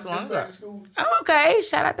comments not so long ago. Oh, okay,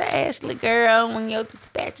 shout out to Ashley, girl, on your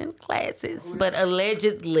dispatching classes. But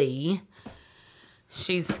allegedly,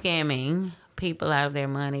 she's scamming people out of their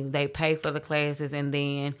money. They pay for the classes, and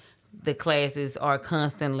then the classes are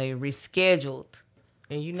constantly rescheduled.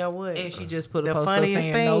 And you know what? And she just put a The post up funniest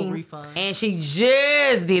saying thing- no refund. And she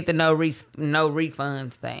just did the no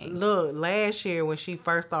refunds thing. Look, last year when she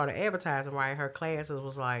first started advertising, right, her classes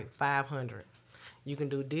was like 500. You can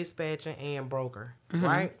do dispatching and broker,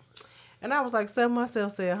 right? And I was like, said,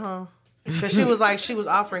 because she was like, she was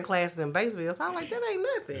offering classes in Batesville. So I'm like, that ain't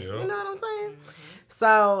nothing. Yeah. You know what I'm saying?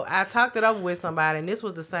 So I talked it over with somebody, and this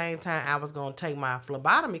was the same time I was going to take my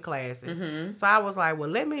phlebotomy classes. So I was like, well,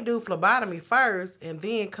 let me do phlebotomy first and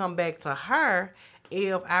then come back to her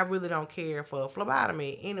if I really don't care for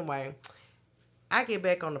phlebotomy. Anyway, I get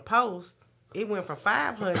back on the post. It went from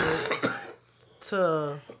 500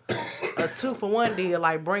 to a 2-for-1 deal,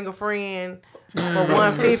 like bring a friend for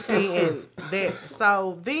 $150 and that.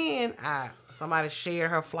 So then somebody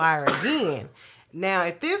shared her flyer again. Now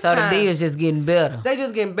at this time, the deal's just getting better. They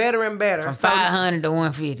just getting better and better. From 500 to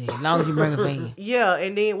 150, as long as you bring a friend. Yeah,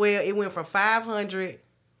 and then it went from 500,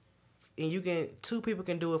 and 2 people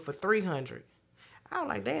can do it for 300. I was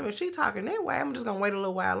like, damn, if she talking that way, I'm just gonna wait a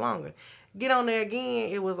little while longer. Get on there again.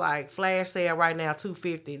 It was like flash sale right now,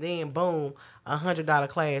 $250. Then boom, $100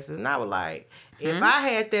 classes. And I was like, if I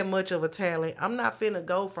had that much of a talent, I'm not finna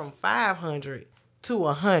go from 500 to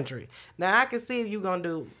 100. Now I can see if you gonna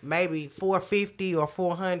do maybe 450 or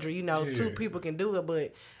 400. 2 people can do it,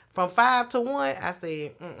 but from 5 to 1, I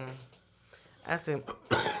said, I said,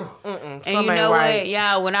 And you know what,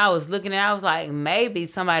 y'all, when I was looking at it, I was like, maybe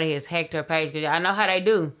somebody has hacked her page, because I know how they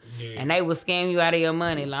do. Yeah. And they will scam you out of your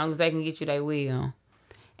money. As long as they can get you, they will.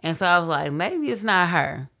 And so I was like, maybe it's not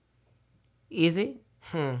her. Is it?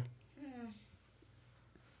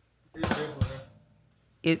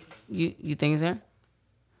 You think it's her?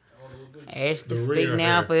 Ashley, speak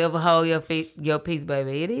now, forever hold your peace,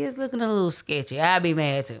 baby. It is looking a little sketchy. I'll be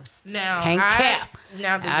mad too. Now, can't cap.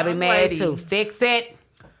 Now I'll be mad too. Fix it.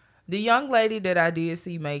 The young lady that I did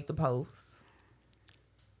see make the post,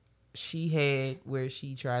 she had where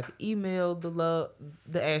she tried to email the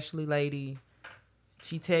Ashley lady.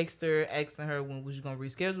 She texted her asking her when was you gonna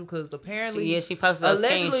reschedule, because apparently she posted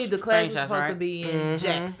allegedly the class was supposed to be in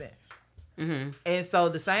Jackson. And so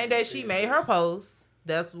the same day she made her post,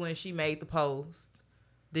 that's when she made the post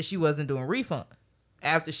that she wasn't doing refunds.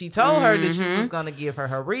 After she told her that she was going to give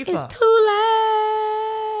her refund. It's too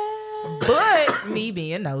late. But me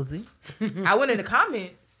being nosy, I went in the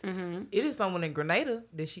comments. It is someone in Grenada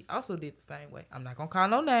that she also did the same way. I'm not going to call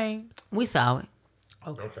no names. We saw it.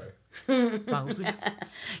 Okay.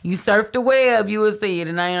 You surfed the web, you will see it.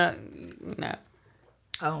 And I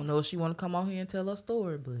don't know if she want to come on here and tell her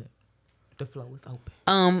story, but the flow is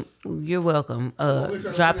open. You're welcome.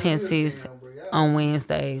 Drop hints on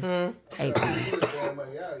Wednesdays, 8 p.m.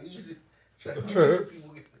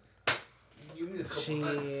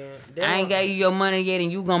 I ain't got you your money yet,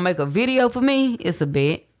 and you gonna make a video for me? It's a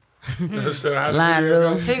bit. Line it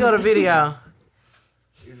up. Here go the video.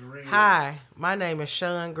 Hi, my name is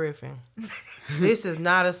Sean Griffin. This is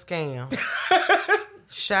not a scam.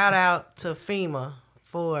 Shout out to FEMA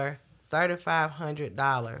for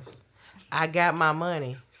 $3,500. I got my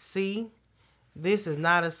money. See, this is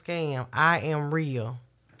not a scam. I am real.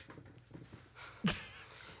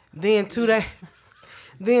 Then 2 days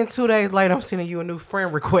later, I'm sending you a new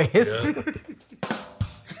friend request.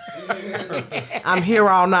 I'm here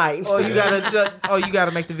all night. Or you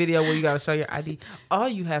gotta make the video where you gotta show your ID. All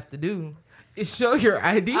you have to do is show your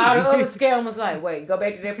ID. All the other scam was like, wait, go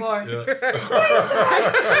back to that part. Yeah.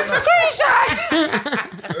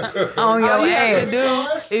 Screenshot. On your all you ass. have to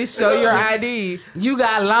do is show your ID. You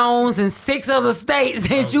got loans in 6 other states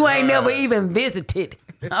that you ain't never even visited.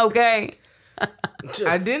 Okay.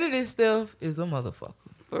 Identity stuff is a motherfucker.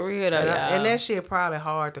 For real though, and that shit probably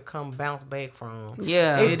hard to bounce back from.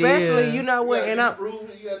 Yeah, especially you know what, and that's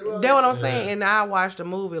what I'm saying. And I watched a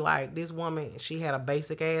movie like this woman. She had a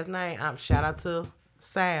basic ass name. Shout out to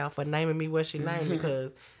Sal for naming me what she named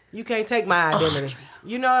because you can't take my identity.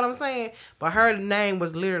 You know what I'm saying? But her name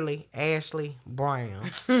was literally Ashley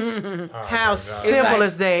Brown. How simple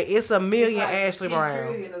is that? It's a million Ashley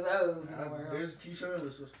Brown.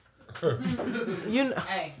 You know,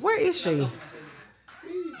 where is she?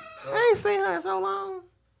 I ain't seen her in so long.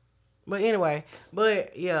 But anyway,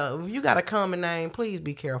 yeah, if you got a common name, please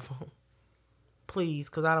be careful. Please,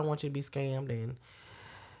 because I don't want you to be scammed and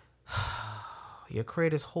your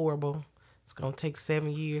credit's horrible. It's going to take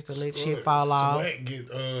 7 years to let shit fall off. Swag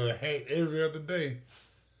get hacked every other day.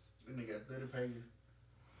 Then they got 30 pages.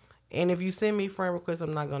 And if you send me friend requests,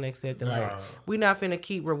 I'm not going to accept it. Like, we're not finna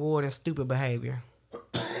keep rewarding stupid behavior.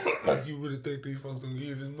 Like you really think these folks gonna give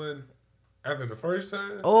you this money after the first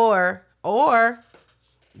time? Or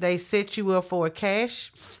they set you up for a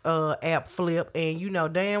cash app flip, and you know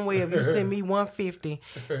damn well if you send me $150,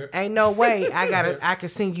 ain't no way I can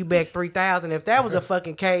send you back $3,000. If that was the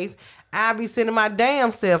fucking case, I'd be sending my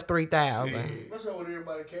damn self $3,000. What's up with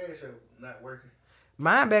everybody cash app not working?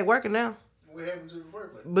 Mine back working now. What happened to the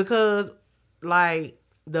first place? Because like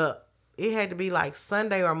it had to be like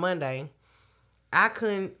Sunday or Monday. I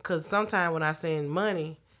couldn't, because sometimes when I send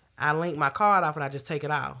money, I link my card off and I just take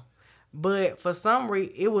it off. But for some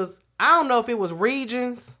reason, I don't know if it was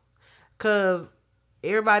regions, because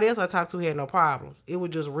everybody else I talked to had no problems. It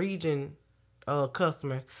was just region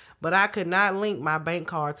customers, but I could not link my bank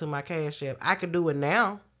card to my Cash App. I could do it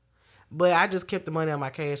now, but I just kept the money on my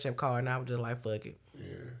Cash App card, and I was just like, fuck it.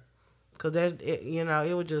 Yeah. Cause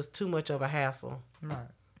it was just too much of a hassle. Right.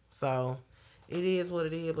 So it is what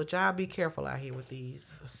it is. But y'all be careful out here with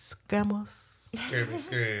these scammers.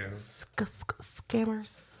 Scams.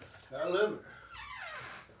 Scammers. I love it.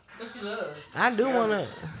 What you love? I do want to.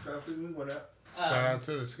 Try to figure me one out. Shout out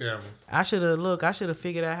to the scammers. I should have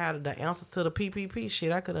figured out how the answer to the PPP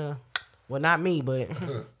shit. I could have, well, not me, but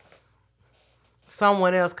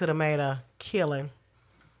someone else could have made a killing.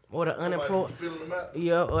 Or the unemployment.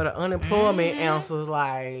 Yeah, or the unemployment answers,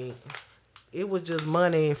 like, it was just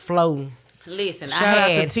money floating. Listen, Shout I out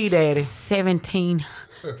had to T Daddy. 17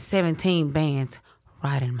 bands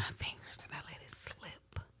right in my fingers, and I let it slip.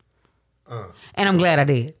 And I'm glad I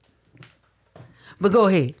did. But go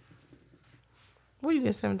ahead. Where you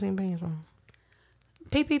get 17 bands from?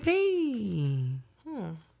 PPP.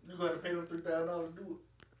 You going to pay them $3,000 to do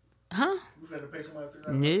it? Huh? You finna pay somebody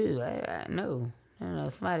 $3,000? No.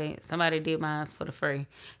 Somebody did mine for the free,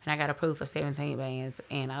 and I got approved for 17 bands,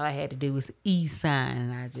 and all I had to do was e-sign,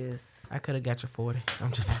 and I could have got you 40.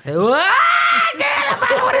 I'm just said, what? Girl, I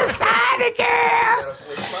probably would have signed it, girl.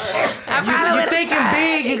 You thinking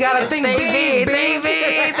big, you gotta think big, bitch.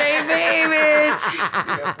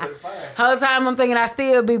 Whole time I'm thinking I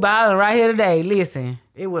still be balling right here today. Listen.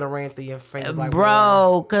 It would have ran through your fingers like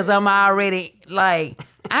bro, because I'm already, like,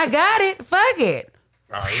 I got it. Fuck it.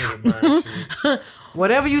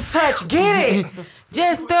 Whatever you touch, get it.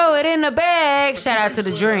 Just throw it in the bag. Shout out to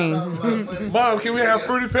the dream. Mom, can we have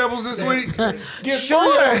Fruity Pebbles this week? Get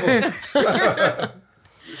sure.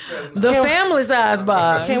 The family size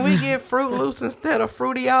box. Can we get Fruit Loops instead of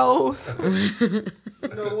Fruity O's?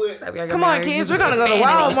 Come on, kids. We're going to go to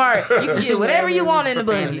Walmart. You can get whatever you want in the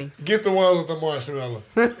bundle. Get the ones with the marshmallow.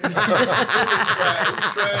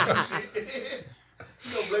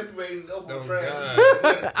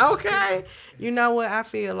 Okay. You know what? I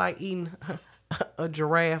feel like eating a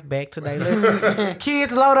giraffe back today. Listen,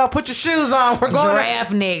 kids, load up. Put your shoes on. We're going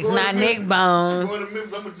giraffe necks, not neck bones. I'm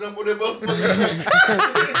gonna jump on that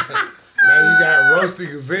motherfucker. Now you got roasted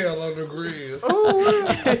gazelle on the grill.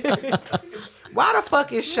 Why the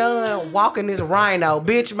fuck is Sean walking this rhino?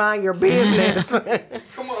 Bitch, mind your business.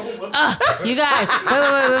 Come on. You guys,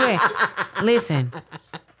 wait. Listen.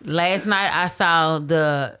 Last night I saw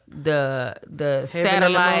the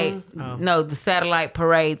satellite, the satellite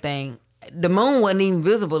parade thing. The moon wasn't even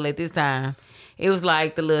visible at this time. It was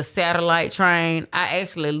like the little satellite train. I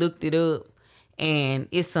actually looked it up, and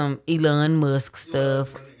it's some Elon Musk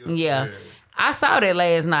stuff. Yeah. I saw that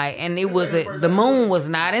last night, and the moon was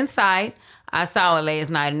not in sight. I saw it last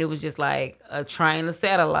night, and it was just like a train of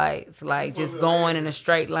satellites, like just going in a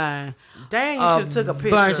straight line. Dang, you should have took a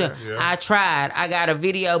picture. Yeah. I tried. I got a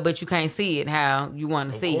video, but you can't see it how you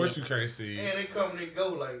want to see it. Of course you can't see it. And they come and they go,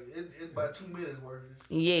 like, it's about 2 minutes worth.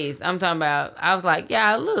 Yes, I'm talking about, I was like,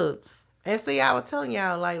 y'all, look. And see, I was telling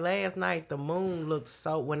y'all, like, last night, the moon looked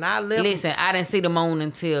so, when I left. Listen, I didn't see the moon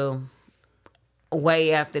until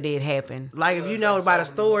way after that happened. Like, if you know about the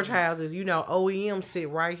storage houses, you know, OEM sit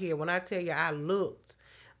right here. When I tell you I looked,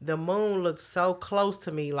 the moon looked so close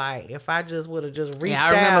to me. Like, if I just would have just reached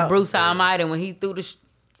out. Yeah, I remember Bruce Almighty when he threw the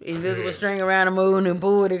invisible string around the moon and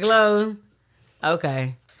pulled it close.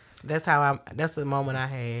 Okay. That's the moment I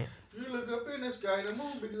had. You look up in the sky, the moon.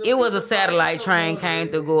 It was a satellite train came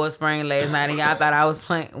through Gore Spring last night, and y'all thought I was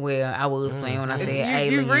playing. Well, I was playing when I said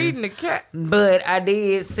aliens. You reading the cat? But I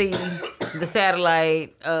did see the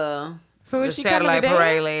satellite. So is she satellite coming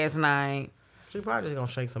parade last night. She probably just gonna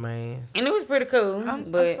shake some ass. And it was pretty cool.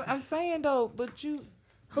 I'm saying though, but you.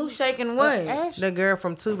 Who's shaking what? The girl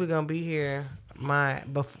from Tubi gonna be here.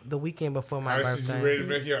 The weekend before my birthday. You ready to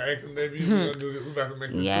make your acting debut? We about to make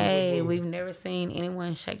this. Yay! We've never seen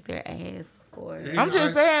anyone shake their ass before. I'm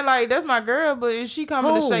just saying, like, that's my girl, but is she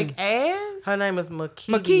coming to shake ass? Her name is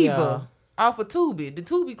Makiva. Off of Tubi, the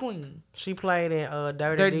Tubi queen. She played in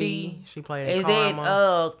Dirty D. She played in Is Karma.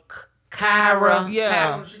 that Kyra?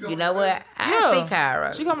 Yeah. You know what? I see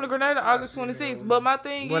Kyra. She coming to Grenada August 26th. But my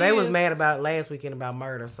thing is, they was mad about last weekend about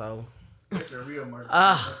murder, so. It's a real murder.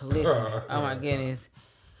 Listen. Oh my goodness.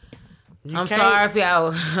 I'm sorry if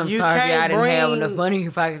y'all didn't have enough money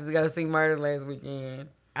if I could go see Murder last weekend.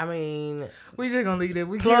 I mean, we just gonna leave that.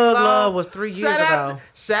 Plug Love was 3 years ago.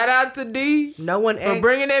 Shout out to D. No one for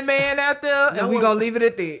bringing that man out there, and we gonna leave it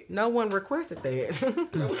at that. No one requested that. Yeah,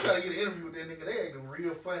 we trying to get an interview with that nigga. They acting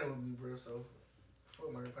real funny with me, bro. So,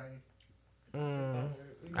 fuck my pain.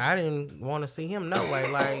 I didn't want to see him no way.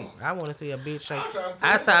 Like, I want to see a bitch shake.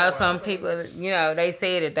 I saw some people, you know, they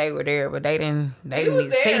said that they were there, but they didn't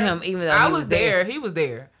see him even though I he was there. He was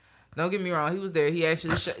there. Don't get me wrong. He was there. He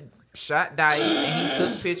actually shot dice and he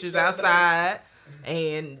took pictures outside.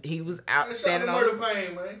 And he was out standing on his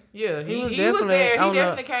pain, man. Yeah, he was there. He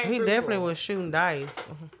definitely came through. He definitely was shooting dice.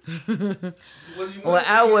 Well,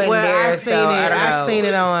 I wasn't there, I seen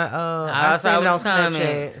it on I seen it on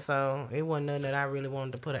comments. Snapchat, so it wasn't nothing that I really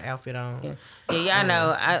wanted to put an outfit on. Yeah, y'all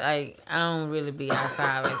know I don't really be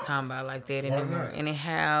outside like talking about like that anymore in the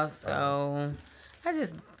house. So I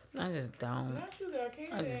just don't. I just don't.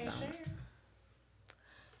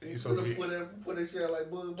 He's supposed to be, put that shit like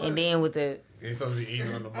Bud and then with the he's supposed to be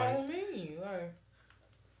eating on the mic. On me, like.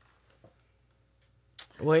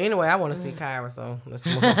 Well, anyway, I want to see Kyra, so let's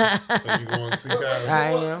move on. So you going to see Kyra? I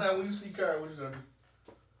am. Now, when you see Kyra, what you gonna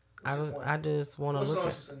do? I just want to What look song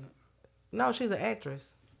at. she singing? No, she's an actress.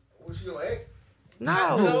 What she gonna act?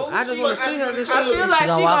 No, I just want to see her. I feel like she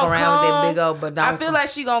gonna walk gonna around with that come. big old but I feel like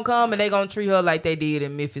she gonna come and they gonna treat her like they did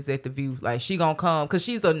in Memphis at the View. Like she gonna come because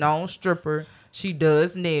she's a known stripper. She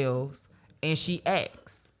does nails and she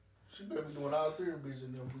acts. She better be doing all three of these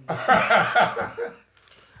in them.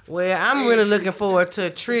 Well, I'm really looking forward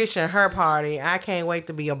to Trish and her party. I can't wait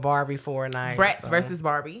to be a Barbie for a night. Bratz so versus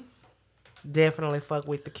Barbie. Definitely fuck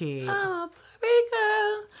with the kid. I'm a Barbie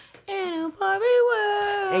girl in a Barbie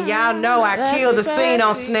world. And y'all know I kill the scene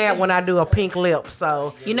on Snap when I do a pink lip.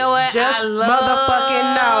 So You know what? Just I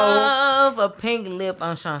love a pink lip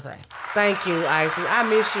on Shantae. Thank you, Icy. I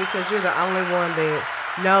miss you because you're the only one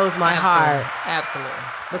that knows my heart. Absolutely.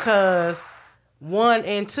 Because 1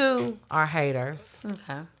 and 2 are haters.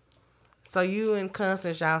 Okay. So you and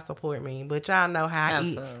Constance, y'all support me. But y'all know how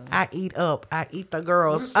Absolutely. I eat up. I eat the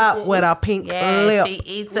girls up with a pink Yeah, lip. she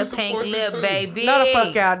eats a pink lip, baby. No, the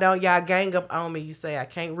fuck y'all don't. Y'all gang up on me. You say I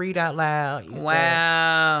can't read out loud. You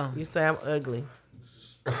Wow. You say I'm ugly.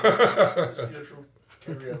 Still true.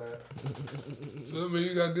 Can't read out loud. So, I mean,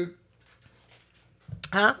 you got this.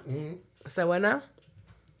 Huh? Mm-hmm. So what now?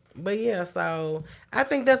 But yeah, so I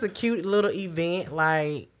think that's a cute little event.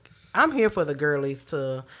 Like, I'm here for the girlies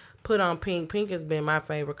to put on pink. Pink has been my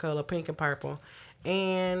favorite color, pink and purple.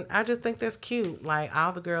 And I just think that's cute. Like,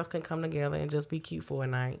 all the girls can come together and just be cute for a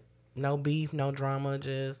night. No beef, no drama,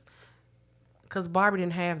 just... Because Barbie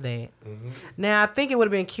didn't have that. Mm-hmm. Now, I think it would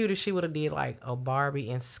have been cute if she would have did, like, a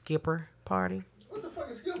Barbie and Skipper party. What the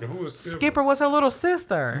fuck is Skipper? Who is Skipper? Skipper was her little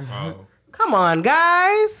sister. Oh. Come on,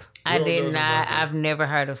 guys. I did not. I've never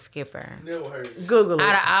heard of Skipper. Never heard it. Google it.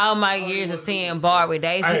 Out of all my years of seeing Barbie,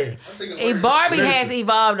 Hey, Barbie listen. has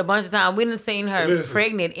evolved a bunch of times. We done seen her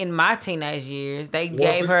pregnant in my teenage years. They Once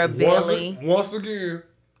gave her a belly. Once again,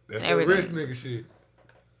 that's that rich nigga shit.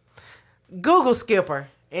 Google Skipper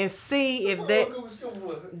and see if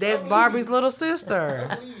that's Barbie's little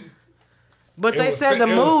sister. But they said the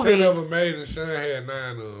It was 10 movie. of them made and Sean had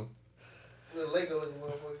 9 of them. Little Lego looking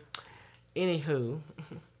motherfucker. Anywho,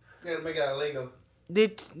 You gotta make out of Lego.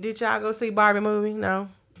 did y'all go see Barbie movie? No.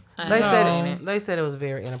 They said it was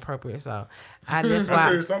very inappropriate. So that's I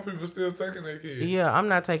why. said some people still taking their kids. Yeah, I'm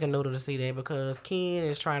not taking Noodle to see that because Ken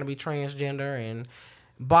is trying to be transgender and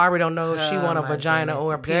Barbie don't know if she want a vagina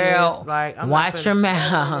or a penis. Girl, Like, I'm watch not your finna,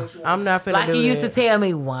 mouth. I'm not finna Like do you used to that. tell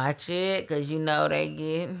me, watch it, because you know they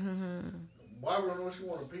get... Barbie don't know if she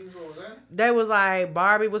want a penis or a vagina. They was like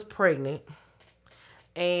Barbie was pregnant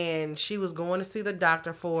and she was going to see the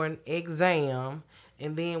doctor for an exam,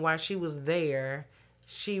 and then while she was there,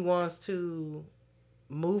 she wants to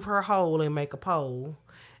move her hole and make a pole,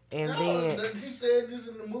 and then She said this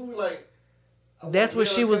in the movie, like. that's what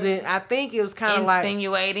she was in. I think it was kind of like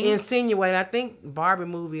Insinuating. I think Barbie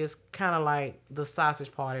movie is kind of like the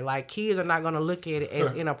sausage party. Like, kids are not going to look at it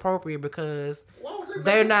as inappropriate because Why would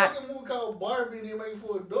they're make not. a fucking movie called Barbie and they make it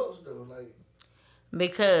for adults though? Like,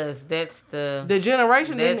 Because that's the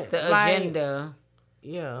generation. That's the like, agenda.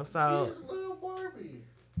 Yeah, so kids love Barbie.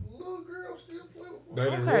 Little girls still play with They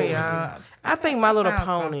Barbie. the Okay, rule. y'all. I think My Little Found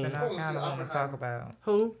Pony. something I kind of want to talk about.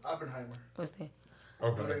 Who? Oppenheimer. What's that?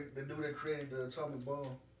 Okay. The dude that created the atomic bomb.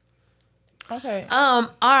 Okay.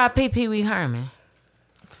 R.I.P. Pee Wee Herman.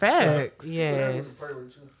 Facts. Yes.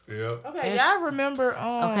 Yeah. Okay, y'all remember?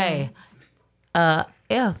 Okay.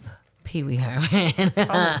 F. Pee Wee Herman.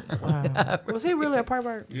 Wow. Was he really a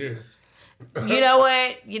pervert? Yes. You know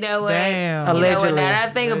what? You know what? Damn. You know what? Allegedly. Now that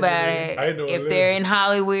I think about I it, ain't no if they're in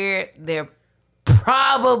Hollywood, they're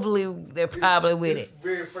probably with it.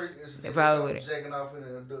 Very first incident. They're probably with it. Jacking off in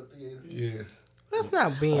an adult theater. Yes. That's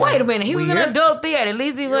not being. Wait a minute, he was in weird. an adult theater. At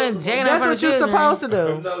least he wasn't jacking That's off on what the you're children. supposed to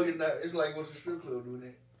do. No, you're not. It's like going to the strip club doing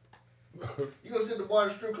that. You gonna sit at the bar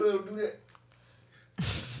at the strip club and do that?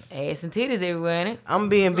 Ass and titties everywhere, ain't it? I'm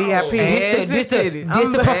being VIP. This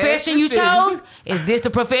the profession you chose? Is this the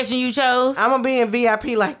profession you chose? I'm gonna be in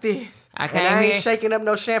VIP like this. I ain't shaking up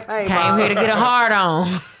no champagne. Came here to get a hard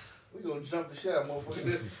on. We gonna jump the shot,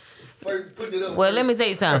 motherfucker. First, put it up. Well, let me tell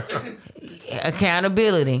you something.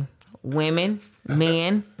 Accountability. Women,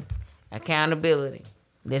 men, accountability.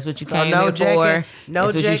 That's what you came here for. No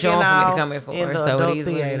That's what you showing for me to come here for. In the so adult it is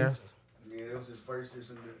what it is. Yeah, that was his first.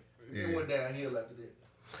 It went downhill after that.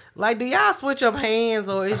 Like, do y'all switch up hands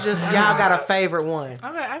or it's just y'all got a favorite one?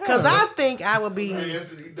 Because I think I would be. I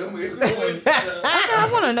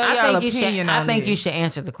want to know y'all opinion on I think this. you should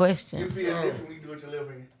answer the question. You feel different when you do it your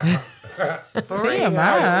left hand. For real,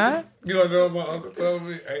 man. You don't know what my uncle told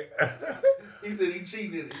me? He said he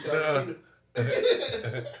cheated.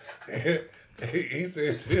 He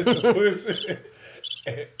said this is pussy.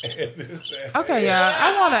 And this that. Okay, y'all.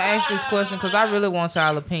 I want to ask this question because I really want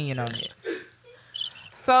y'all opinion on this.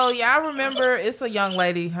 So y'all remember, it's a young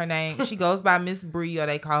lady. Her name, she goes by Miss Bree, or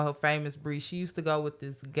they call her Famous Bree. She used to go with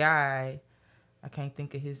this guy. I can't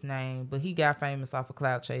think of his name, but he got famous off of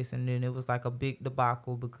clout chasing, and it was like a big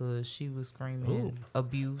debacle because she was screaming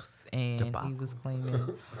abuse and he was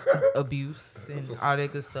claiming abuse and all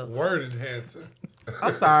that good stuff. Word enhancer.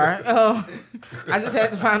 I'm sorry. I just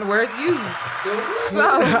had to find the word used.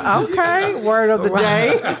 So, Okay, word of the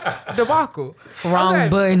day. debacle. Wrong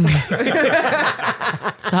button.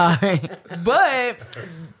 Sorry. But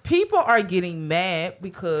people are getting mad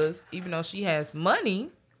because even though she has money,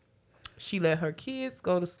 she let her kids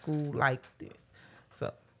go to school like this.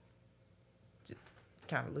 So just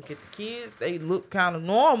kind of look at the kids. They look kind of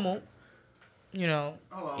normal, you know,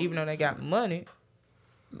 even though they got money.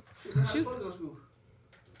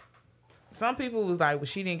 Some people was like, well,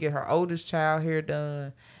 she didn't get her oldest child hair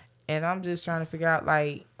done. And I'm just trying to figure out,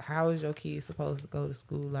 like, how is your kid supposed to go to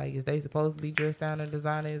school? Like, is they supposed to be dressed down and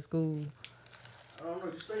designer in school? I don't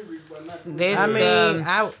know. You stay rich, but not.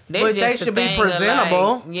 But they should be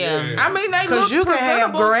presentable. Yeah. I mean, they look Because you can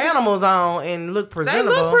have presentable. granimals on and look They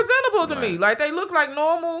presentable. look presentable to me. Like, they look like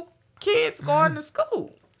normal kids going to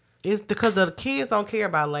school. It's because the kids don't care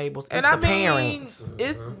about labels. It's And the I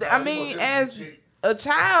mean, parents. as a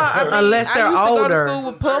child, Unless they're I used older. to go to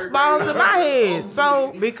school with puff balls in my head.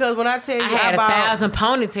 So Because when I tell you I had about 1,000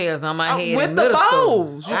 ponytails on my head with in the middle school.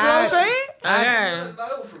 bows, you know what I'm saying?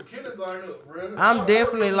 From kindergarten up, bro. I'm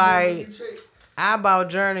definitely like, I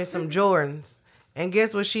bought Journey some Jordans. And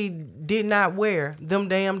guess what she did not wear? Them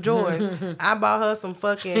damn Jordans. I bought her some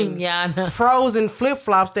fucking Yeah, I know. frozen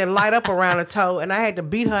flip-flops that light up around her toe. And I had to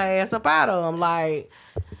beat her ass up out of them. Like,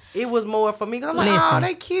 it was more for me. 'Cause I'm like, Listen. oh,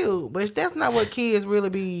 they cute. But that's not what kids really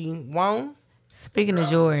be wanting. Speaking of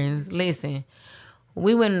Jordans, listen.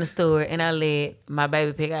 We went in the store and I let my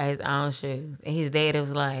baby pick out his own shoes. And his dad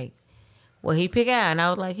was like, well, he pick out. And I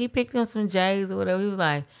was like, he picked him some J's or whatever. He was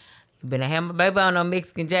like, you better have my baby on no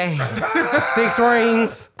Mexican J's. 6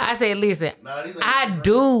 rings. I said, listen, I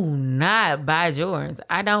do not buy Jordans.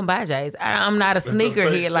 I don't buy J's. I'm not a sneaker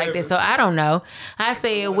head like this, so I don't know. I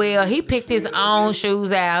said, well, he picked his own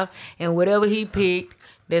shoes out, and whatever he picked,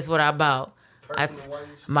 that's what I bought.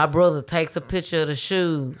 My brother takes a picture of the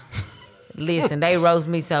shoes. Listen, they roast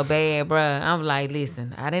me so bad, bruh. I'm like,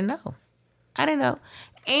 listen, I didn't know.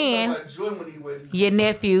 And your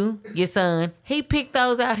nephew, your son, he picked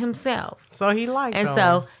those out himself. So he liked And them.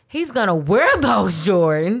 so he's going to wear those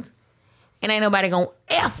Jordans. And ain't nobody going to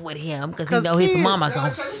F with him because he know his mama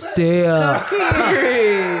going to steal.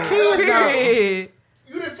 Kids don't.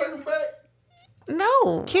 You didn't take them back?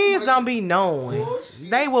 No. Kids don't be knowing.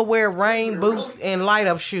 They will wear rain boots and light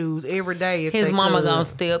up shoes every day if His they mama could. going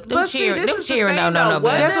to steal. Them But see, cheering this is the don't thing, know though. no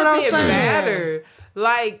What better. That's what I'm does it saying. matter?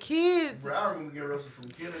 Like, kids, Bro, I remember getting roasted from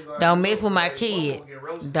kindergarten. Don't mess with my kid.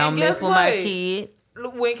 Don't And mess guess with my what? kid.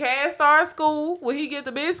 when Cass starts school, when he get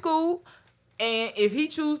to big school, and if he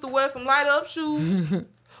choose to wear some light up shoes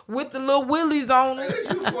with the little willies on them,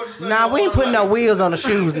 Nah, we ain't putting no wheels on the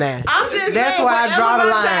shoes now. I'm just That's saying, why I draw the whatever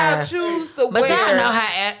my line. child choose to But wear, y'all know how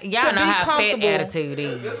fat comfortable. attitude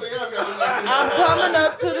is. I'm coming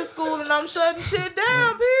up to the school and I'm shutting shit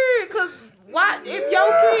down, period. Cause why, if your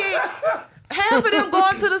kid, half of them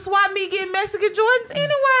going to the swap meet getting Mexican Jordans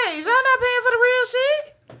anyways, y'all not paying for the real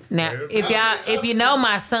shit. Now, if you know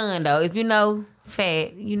my son though, if you know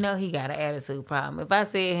Fat, you know he got an attitude problem. If I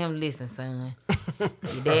said to him, listen, son, your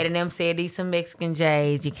dad and them said these some Mexican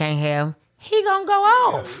J's, you can't have them, he gonna go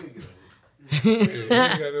off. He ain't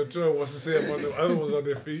got no choice once to say one of the other ones on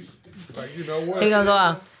their feet. Like, you know what? He gonna go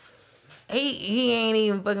off. He ain't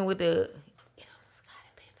even fucking with the.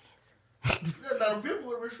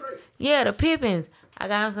 Yeah, the Pippins. I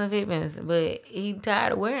got him some Pippins, but he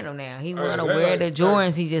tired of wearing them now. He want to they wear like- the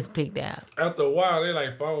Jordans he just picked out. After a while, they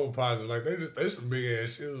like phone posits. Like they some big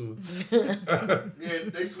ass shoes. Yeah,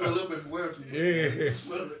 they swell up if you wear them too much. Yeah.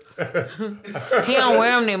 Swell up. He don't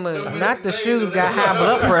wear them that much. Not the shoes got high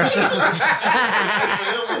blood pressure.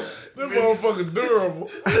 Them motherfuckers durable.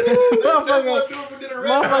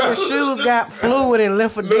 Motherfucking shoes got fluid and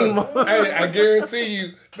lymphedema. Hey, I guarantee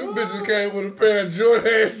you, them bitches came with a pair of Jordan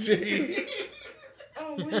ass jeans.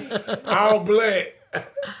 All black.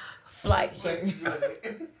 Flight shirt.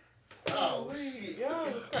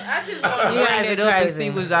 I just want to bring it up and see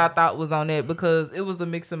what y'all thought was on that because it was a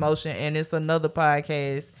mixed emotion and it's another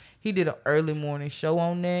podcast. He did an early morning show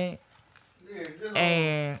on that.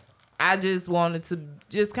 And I just wanted to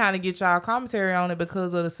just kind of get y'all commentary on it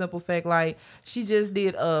because of the simple fact, like, she just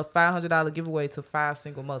did a $500 giveaway to 5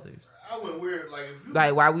 single mothers. I went weird.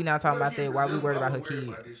 Like, why we not talking about that? Why we worried about her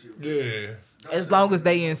kid? Yeah. As long as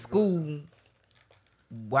they in school,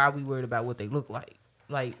 why we worried about what they look like?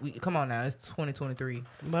 Like, come on now, it's 2023.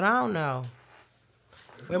 But I don't know.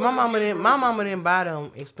 Well, my mama didn't buy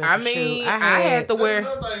them expensive I mean, shoes. I had to wear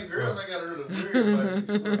Girls ain't got really weird.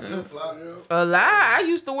 Like, flip-flop. a lot. I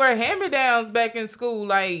used to wear hand-me-downs back in school,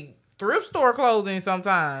 like thrift store clothing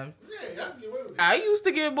sometimes. Yeah, I can get away with it. I used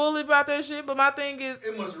to get bullied about that shit, but my thing is,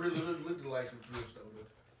 It must really look like some thrift store.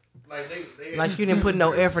 Like they Like you didn't put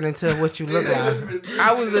no effort into what you look like.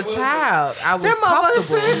 I was a child. I was Them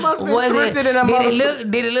motherfuckers comfortable. must been Was it? thrifted in them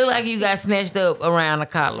Did it look like you got snatched up around the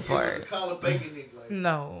collar part? collar bacon nigga. Like,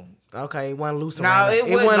 No. Okay, it wasn't loose No, around. it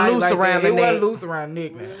wasn't wasn't like loose that. around the It wasn't neck. loose around the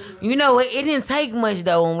neck, man. You know, it didn't take much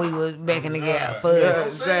though when we was back in the gap for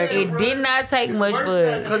us. It did not take much for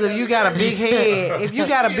us. Because if you got a big head,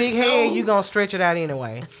 you gonna stretch it out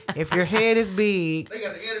anyway. If your head is big, they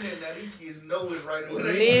got the internet now. These kids know it's right away.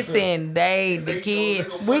 Listen, the kid,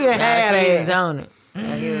 we didn't have he's that. on it.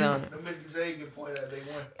 He's on it. The Mr. J can point out they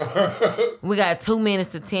won. We got 2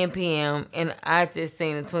 minutes to 10 p.m. and I just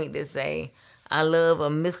seen a tweet that say, I love a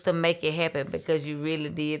Mr. Make It Happen because you really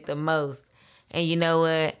did the most. And you know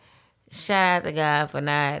what? Shout out to God for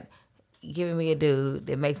not giving me a dude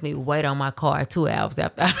that makes me wait on my car 2 hours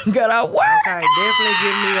after I got out work. Okay, definitely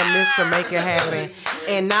give me a Mr. Make It Happen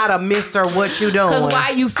and not a Mr. What You Doing. Because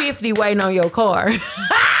why you 50 waiting on your car?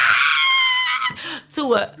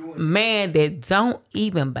 To a man that don't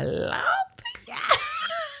even belong to you.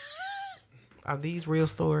 Are these real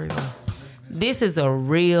stories? This is a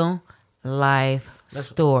real life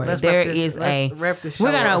story. let's There wrap this- is let's wrap this show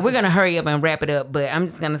we're up. gonna hurry up and wrap it up, but I'm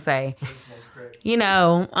just gonna say, you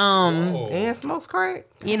know, And smokes crack.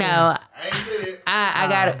 you know, I ain't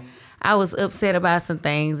said it. I was upset about some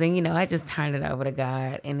things, and you know, I just turned it over to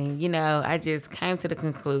God, and then you know, I just came to the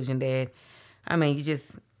conclusion that, I mean,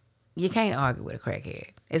 you can't argue with a crackhead,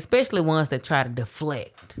 especially ones that try to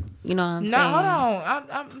deflect. You know what I'm No, saying? hold on.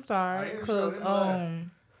 I'm sorry, because Oh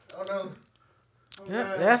no.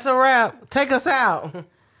 Yeah, that's a wrap. Take us out.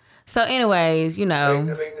 So, anyways, you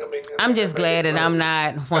know, I'm just glad that I'm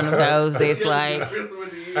not one of those that's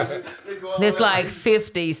like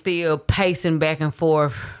 50 still pacing back and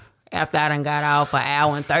forth after I done got off an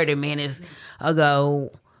hour and 30 minutes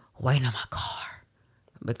ago waiting on my car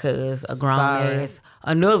because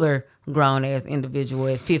another grown ass individual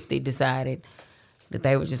at 50 decided that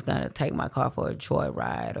they were just gonna take my car for a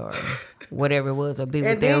joyride or whatever it was, or be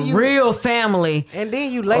with their real family. And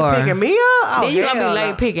then you late picking me up? Oh, then you gonna be hell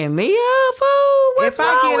late no. picking me up, fool? What's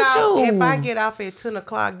wrong with you? If I get off at 10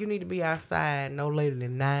 o'clock, you need to be outside no later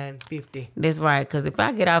than 9:50. That's right, because if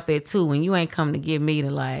I get off at 2 and you ain't coming to get me to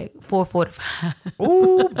like 4:45.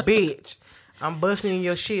 Ooh, bitch. I'm busting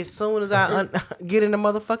your shit as soon as I get in the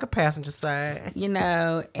motherfucking passenger side. You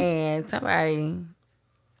know, and somebody,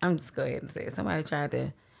 I'm just go ahead and say it. Somebody tried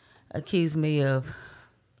to accuse me of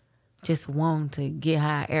just wanting to get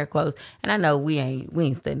high, air quotes. And I know we ain't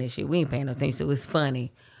studying this shit. We ain't paying no attention to it. It's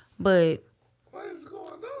funny. But What is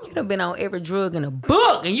going on? you done been on every drug in a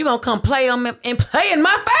book and you gonna come play on me and play in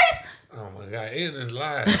my face? Oh my God, in this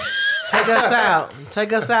live. Take us out.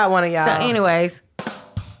 Take us out, one of y'all. So anyways,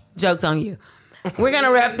 joke's on you. We're going to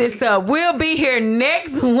wrap this up. We'll be here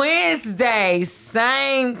next Wednesday,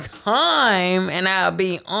 same time, and I'll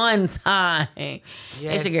be on time. Yes,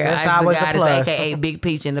 It's your girl, that's Isis the always a Goddess, plus. a.k.a. Big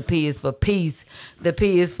Peach, and the P is for peace. The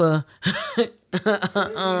P is for...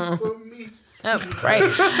 pray.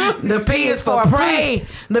 The P is for pray.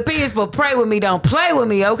 The P is for pray with me. Don't play with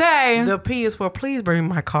me, okay? The P is for please bring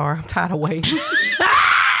my car. I'm tired of waiting.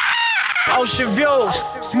 Ocean views,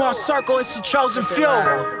 small circle, it's a chosen few.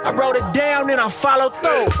 I wrote it down and I followed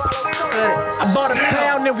through. I bought a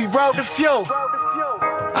pound and we rode the fuel.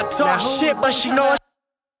 I talk shit, but she know